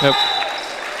 Walker. Yep.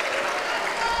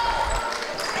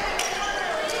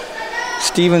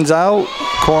 Stevens out.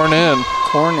 Corn in.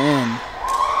 Corn in.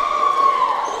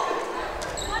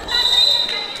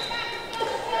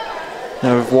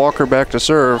 Now with Walker back to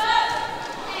serve.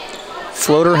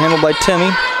 Floater handled by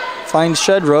Timmy. Finds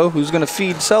Shedrow, who's going to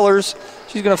feed Sellers.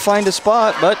 She's going to find a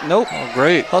spot, but nope. Oh,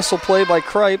 great. Hustle play by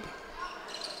Kripe.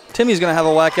 Timmy's going to have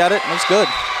a whack at it, and it's good.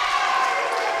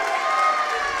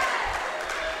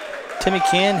 Timmy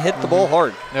can hit the ball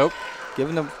hard. Nope.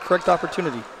 Given the correct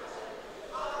opportunity.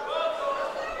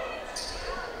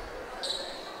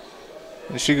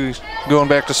 And she's going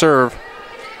back to serve.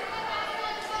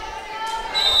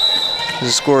 The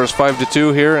score is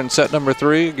 5-2 here in set number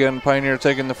 3. Again, Pioneer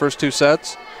taking the first 2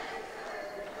 sets.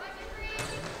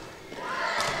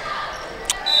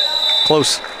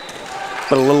 Close.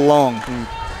 but a little long.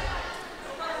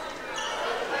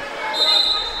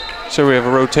 So we have a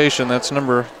rotation. That's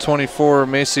number 24,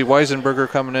 Macy Weisenberger,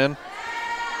 coming in.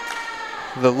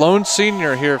 The lone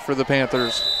senior here for the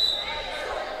Panthers.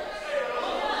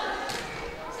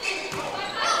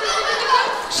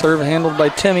 Serve handled by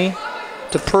Timmy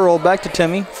to Pearl, back to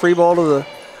Timmy. Free ball to the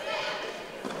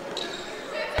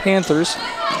Panthers.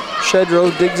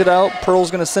 Shedrow digs it out.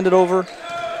 Pearl's going to send it over.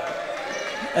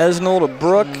 Esnell to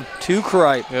Brooke to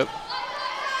Kripe. Yep.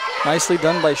 Nicely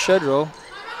done by Shedrow.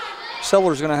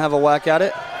 Seller's going to have a whack at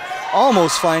it.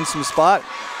 Almost finds some spot.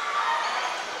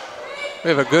 We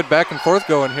have a good back and forth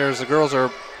going here as the girls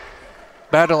are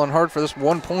battling hard for this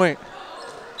 1 point.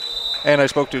 And I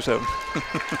spoke too soon.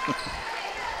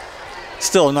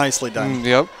 Still nicely done.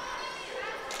 Yep.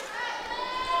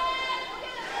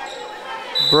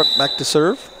 Brooke back to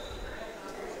serve.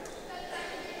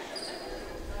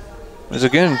 As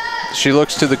again, she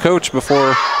looks to the coach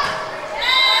before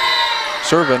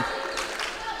serving.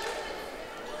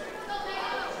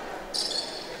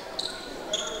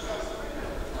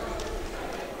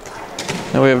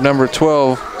 Now we have number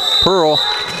 12, Pearl,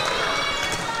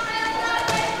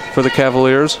 for the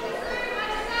Cavaliers.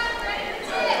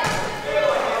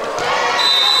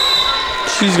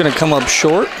 She's going to come up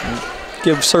short.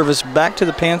 Give service back to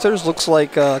the Panthers. Looks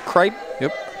like Kripe.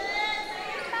 Yep.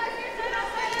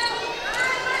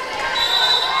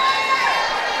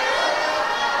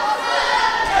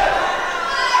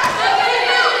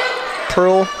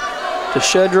 Pearl to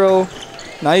Shedrow.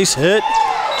 Nice hit.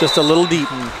 Just a little deep.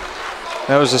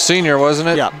 That was a senior, wasn't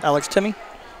it? Yeah, Alex Timmy.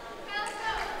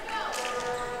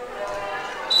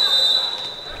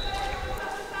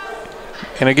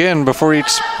 And again, before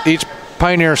each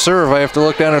Pioneer serve, I have to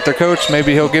look down at their coach.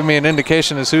 Maybe he'll give me an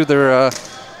indication as who they're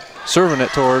serving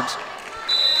it towards.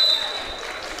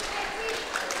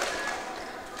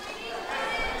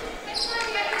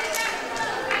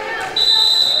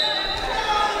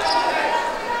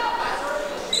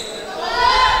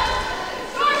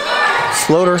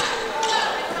 Floater.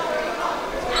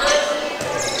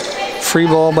 Free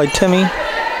ball by Timmy.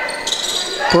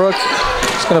 Brooke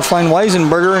is going to find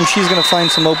Weisenberger, and she's going to find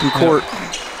some open court.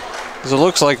 As it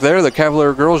looks like there, the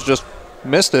Cavalier girls just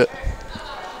missed it.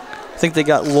 I think they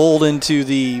got lulled into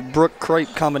the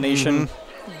Brooke-Kripe combination.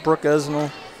 Brooke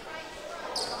Esnell.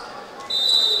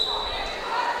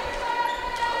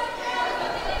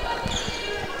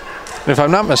 If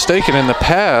I'm not mistaken, in the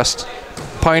past,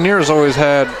 Pioneers always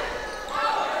had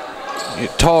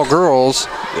tall girls,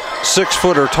 6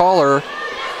 foot or taller,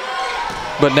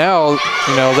 but now,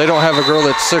 you know, they don't have a girl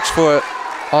that's 6 foot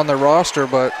on their roster,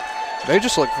 but they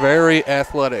just look very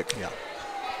athletic. Yeah.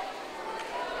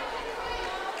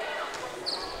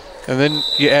 And then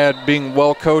you add being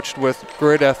well coached with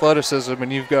great athleticism,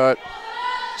 and you've got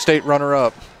state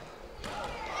runner-up.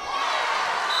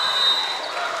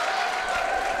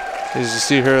 As you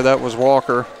see here, that was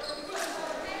Walker.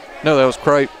 No, that was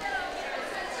Kripe.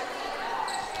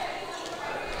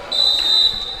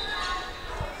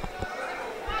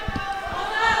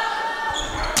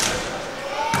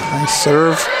 Nice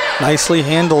serve. Nicely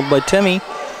handled by Timmy.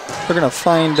 They're going to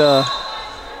find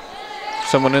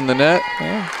someone in the net.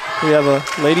 Yeah, we have a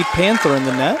Lady Panther in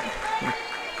the net.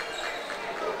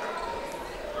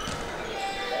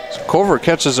 So Culver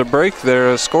catches a break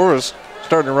there. The score is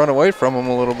starting to run away from him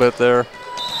a little bit there.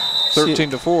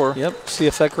 13-4. Yep, see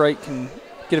if Eckwright can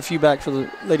get a few back for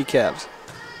the Lady Cavs.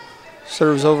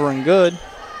 Serves over and good.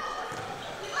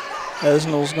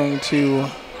 Esnell's going to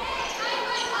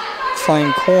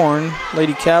find Korn.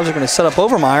 Lady Cavs are going to set up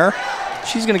Overmeyer.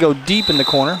 She's going to go deep in the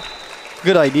corner.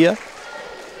 Good idea.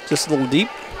 Just a little deep.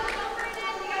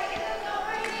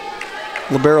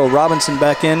 Libero Robinson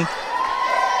back in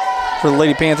for the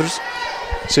Lady Panthers.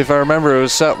 See, if I remember, it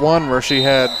was set one where she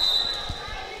had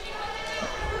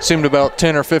seemed about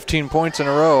 10 or 15 points in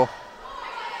a row.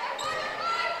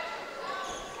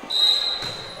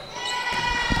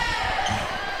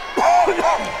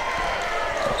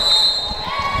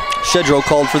 Shedrow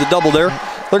called for the double there.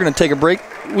 They're going to take a break.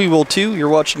 We will too. You're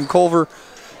watching Culver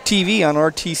TV on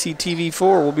RTC TV4.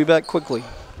 We'll be back quickly.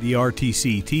 The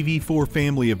RTC TV4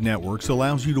 family of networks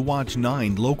allows you to watch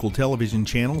 9 local television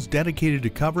channels dedicated to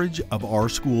coverage of our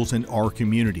schools and our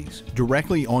communities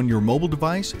directly on your mobile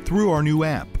device through our new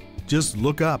app. Just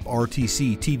look up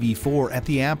RTC TV4 at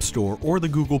the App Store or the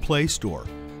Google Play Store.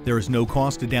 There is no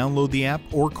cost to download the app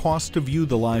or cost to view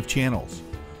the live channels.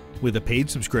 With a paid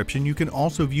subscription, you can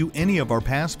also view any of our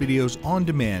past videos on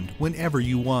demand whenever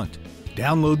you want.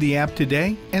 Download the app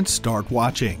today and start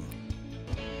watching.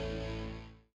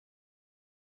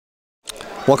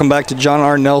 Welcome back to John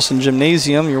R. Nelson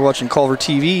Gymnasium. You're watching Culver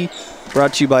TV.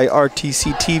 Brought to you by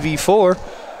RTC TV4.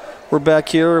 We're back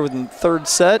here with the third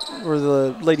set where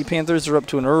the Lady Panthers are up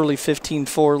to an early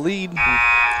 15-4 lead.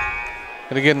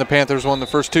 And again, the Panthers won the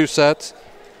first 2 sets.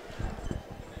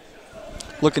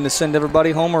 Looking to send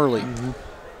everybody home early.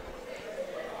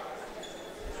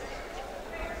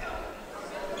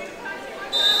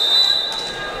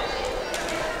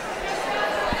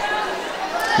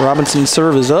 Robinson's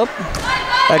serve is up.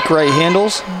 Eckwright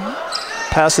handles.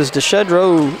 Passes to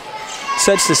Shedrow, who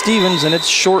sets to Stevens, and it's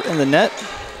short in the net.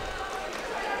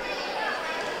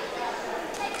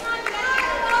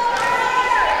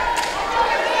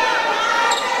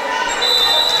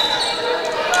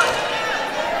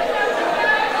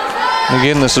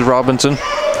 Again, this is Robinson. Looks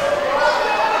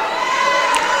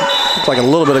like a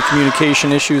little bit of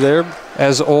communication issue there.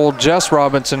 As old Jess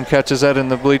Robinson catches that in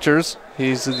the bleachers.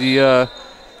 He's the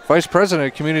Vice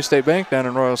President of Community State Bank down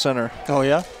in Royal Center. Oh,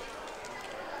 yeah?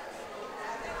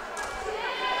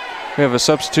 We have a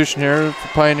substitution here for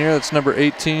Pioneer. That's number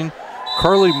 18.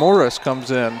 Carly Morris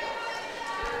comes in.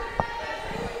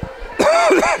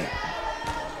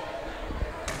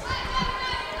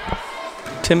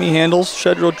 Timmy handles.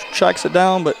 Shedrow tracks it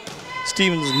down, but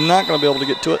Stevens is not going to be able to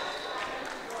get to it.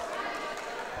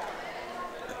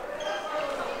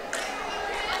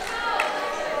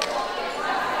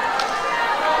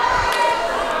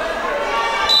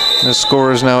 The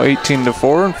score is now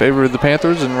 18-4 in favor of the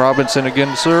Panthers, and Robinson again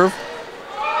to serve.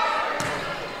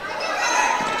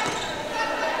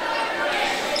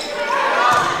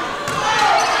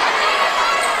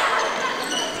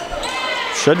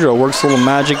 Shedrow works a little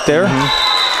magic there.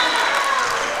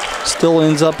 Still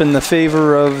ends up in the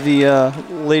favor of the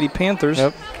Lady Panthers.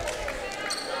 Yep.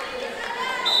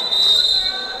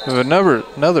 We have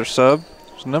another sub.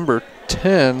 It's number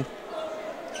 10.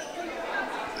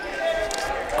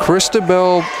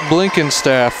 Christabel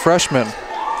Blinkenstaff, freshman.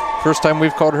 First time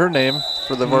we've called her name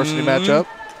for the varsity matchup.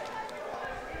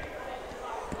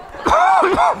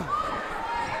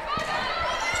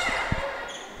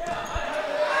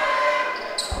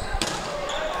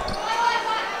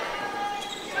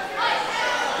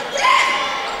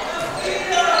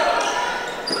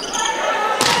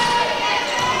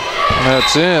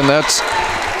 That's in. That's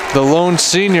the lone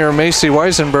senior, Macy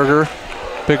Weisenberger,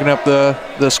 picking up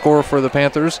the score for the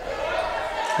Panthers,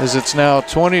 as it's now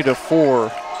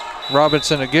 20-4.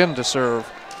 Robinson again to serve.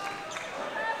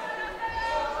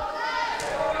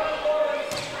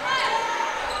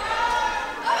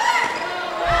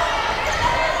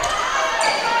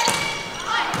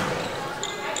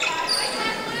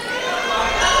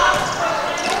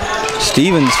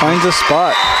 Stevens finds a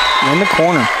spot in the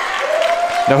corner.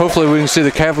 Now hopefully we can see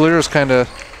the Cavaliers kind of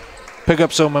pick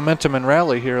up some momentum and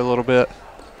rally here a little bit.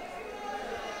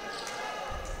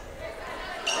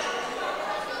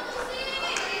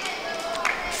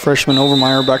 Freshman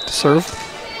Overmeyer back to serve.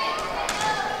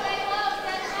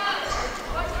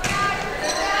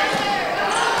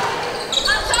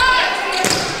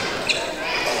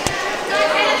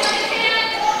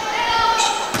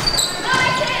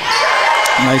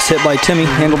 Nice hit by Timmy,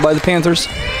 handled by the Panthers.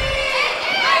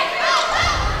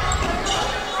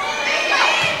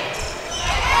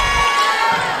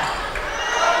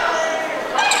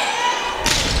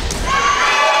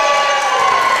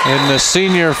 And the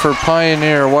senior for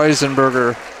Pioneer,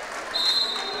 Weisenberger.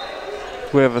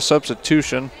 We have a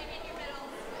substitution.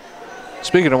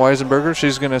 Speaking of Weisenberger,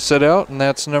 she's going to sit out, and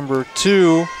that's number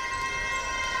 2.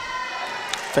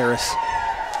 Ferris.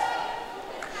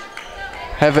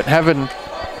 Having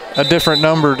a different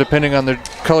number depending on the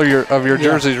color of your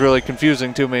jersey is really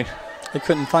confusing to me. They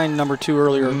couldn't find number 2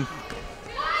 earlier.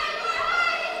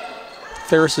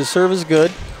 Ferris's serve is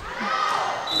good.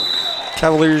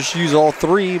 Cavaliers use all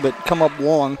 3, but come up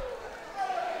long.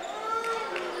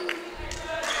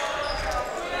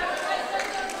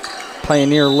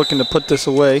 Pioneer looking to put this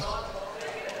away.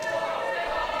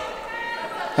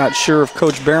 Not sure if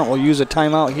Coach Barrett will use a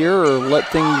timeout here or let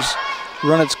things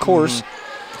run its course.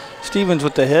 Stevens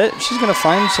with the hit. She's going to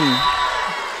find some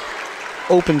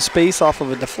open space off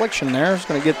of a deflection there. She's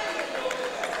going to get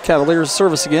Cavaliers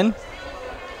service again.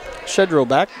 Shedrow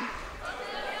back.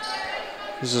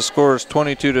 The score is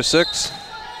 22-6,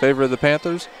 favor of the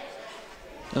Panthers.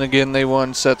 And again, they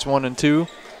won sets 1 and 2.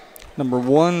 Number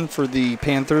 1 for the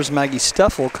Panthers, Maggie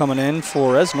Steffel coming in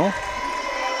for Esmo.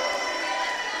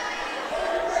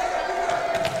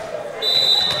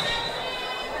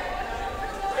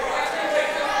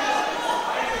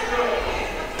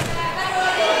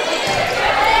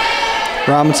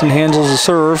 Robinson handles the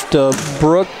serve to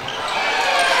Brooke.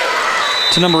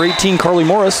 To number 18, Carly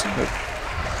Morris.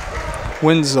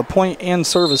 Wins a point and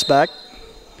service back.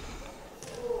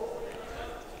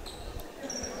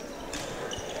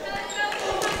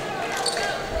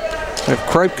 We have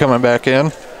Kripe coming back in.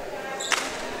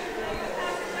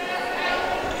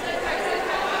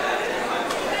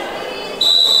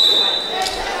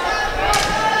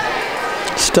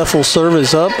 Steffel serve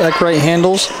is up. Eckrite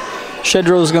handles.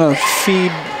 Shedro's going to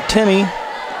feed Timmy.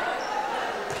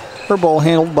 Her ball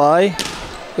handled by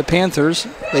the Panthers.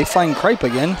 They find Kripe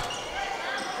again.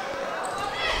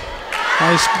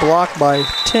 Nice block by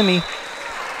Timmy,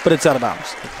 but it's out of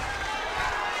bounds.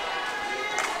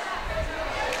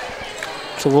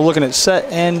 So we're looking at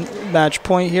set and match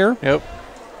point here. Yep.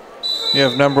 You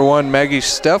have number 1, Maggie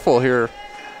Steffel here.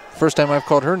 First time I've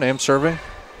called her name serving.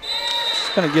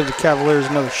 Just going to give the Cavaliers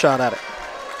another shot at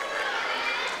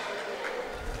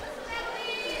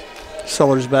it.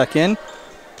 Sellers back in.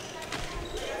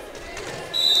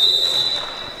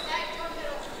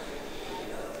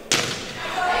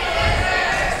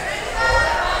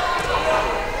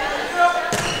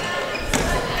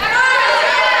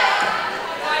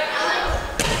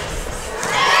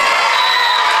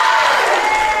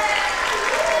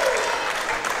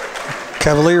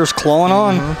 Cavaliers clawing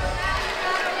on.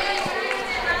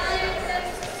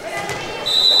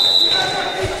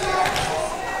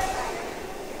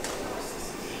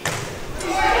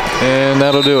 And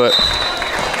that'll do it.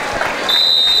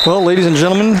 Well, ladies and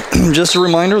gentlemen, just a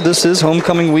reminder, this is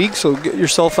homecoming week, so get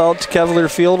yourself out to Cavalier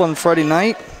Field on Friday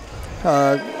night.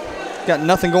 Got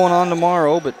nothing going on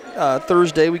tomorrow, but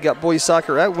Thursday we got boys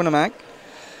soccer at Winnemac.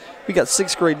 We got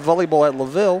 6th grade volleyball at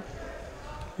LaVille.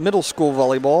 Middle school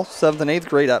volleyball, 7th and 8th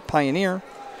grade at Pioneer.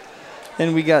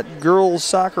 And we got girls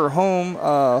soccer home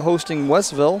hosting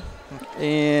Westville,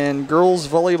 and girls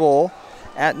volleyball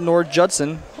at North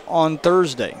Judson on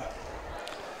Thursday.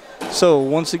 So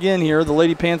once again here, the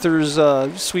Lady Panthers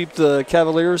sweep the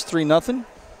Cavaliers 3-0.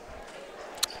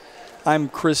 I'm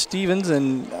Chris Stevens,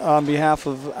 and on behalf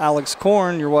of Alex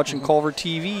Korn, you're watching Culver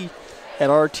TV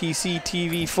at RTC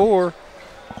TV 4.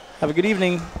 Have a good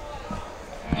evening.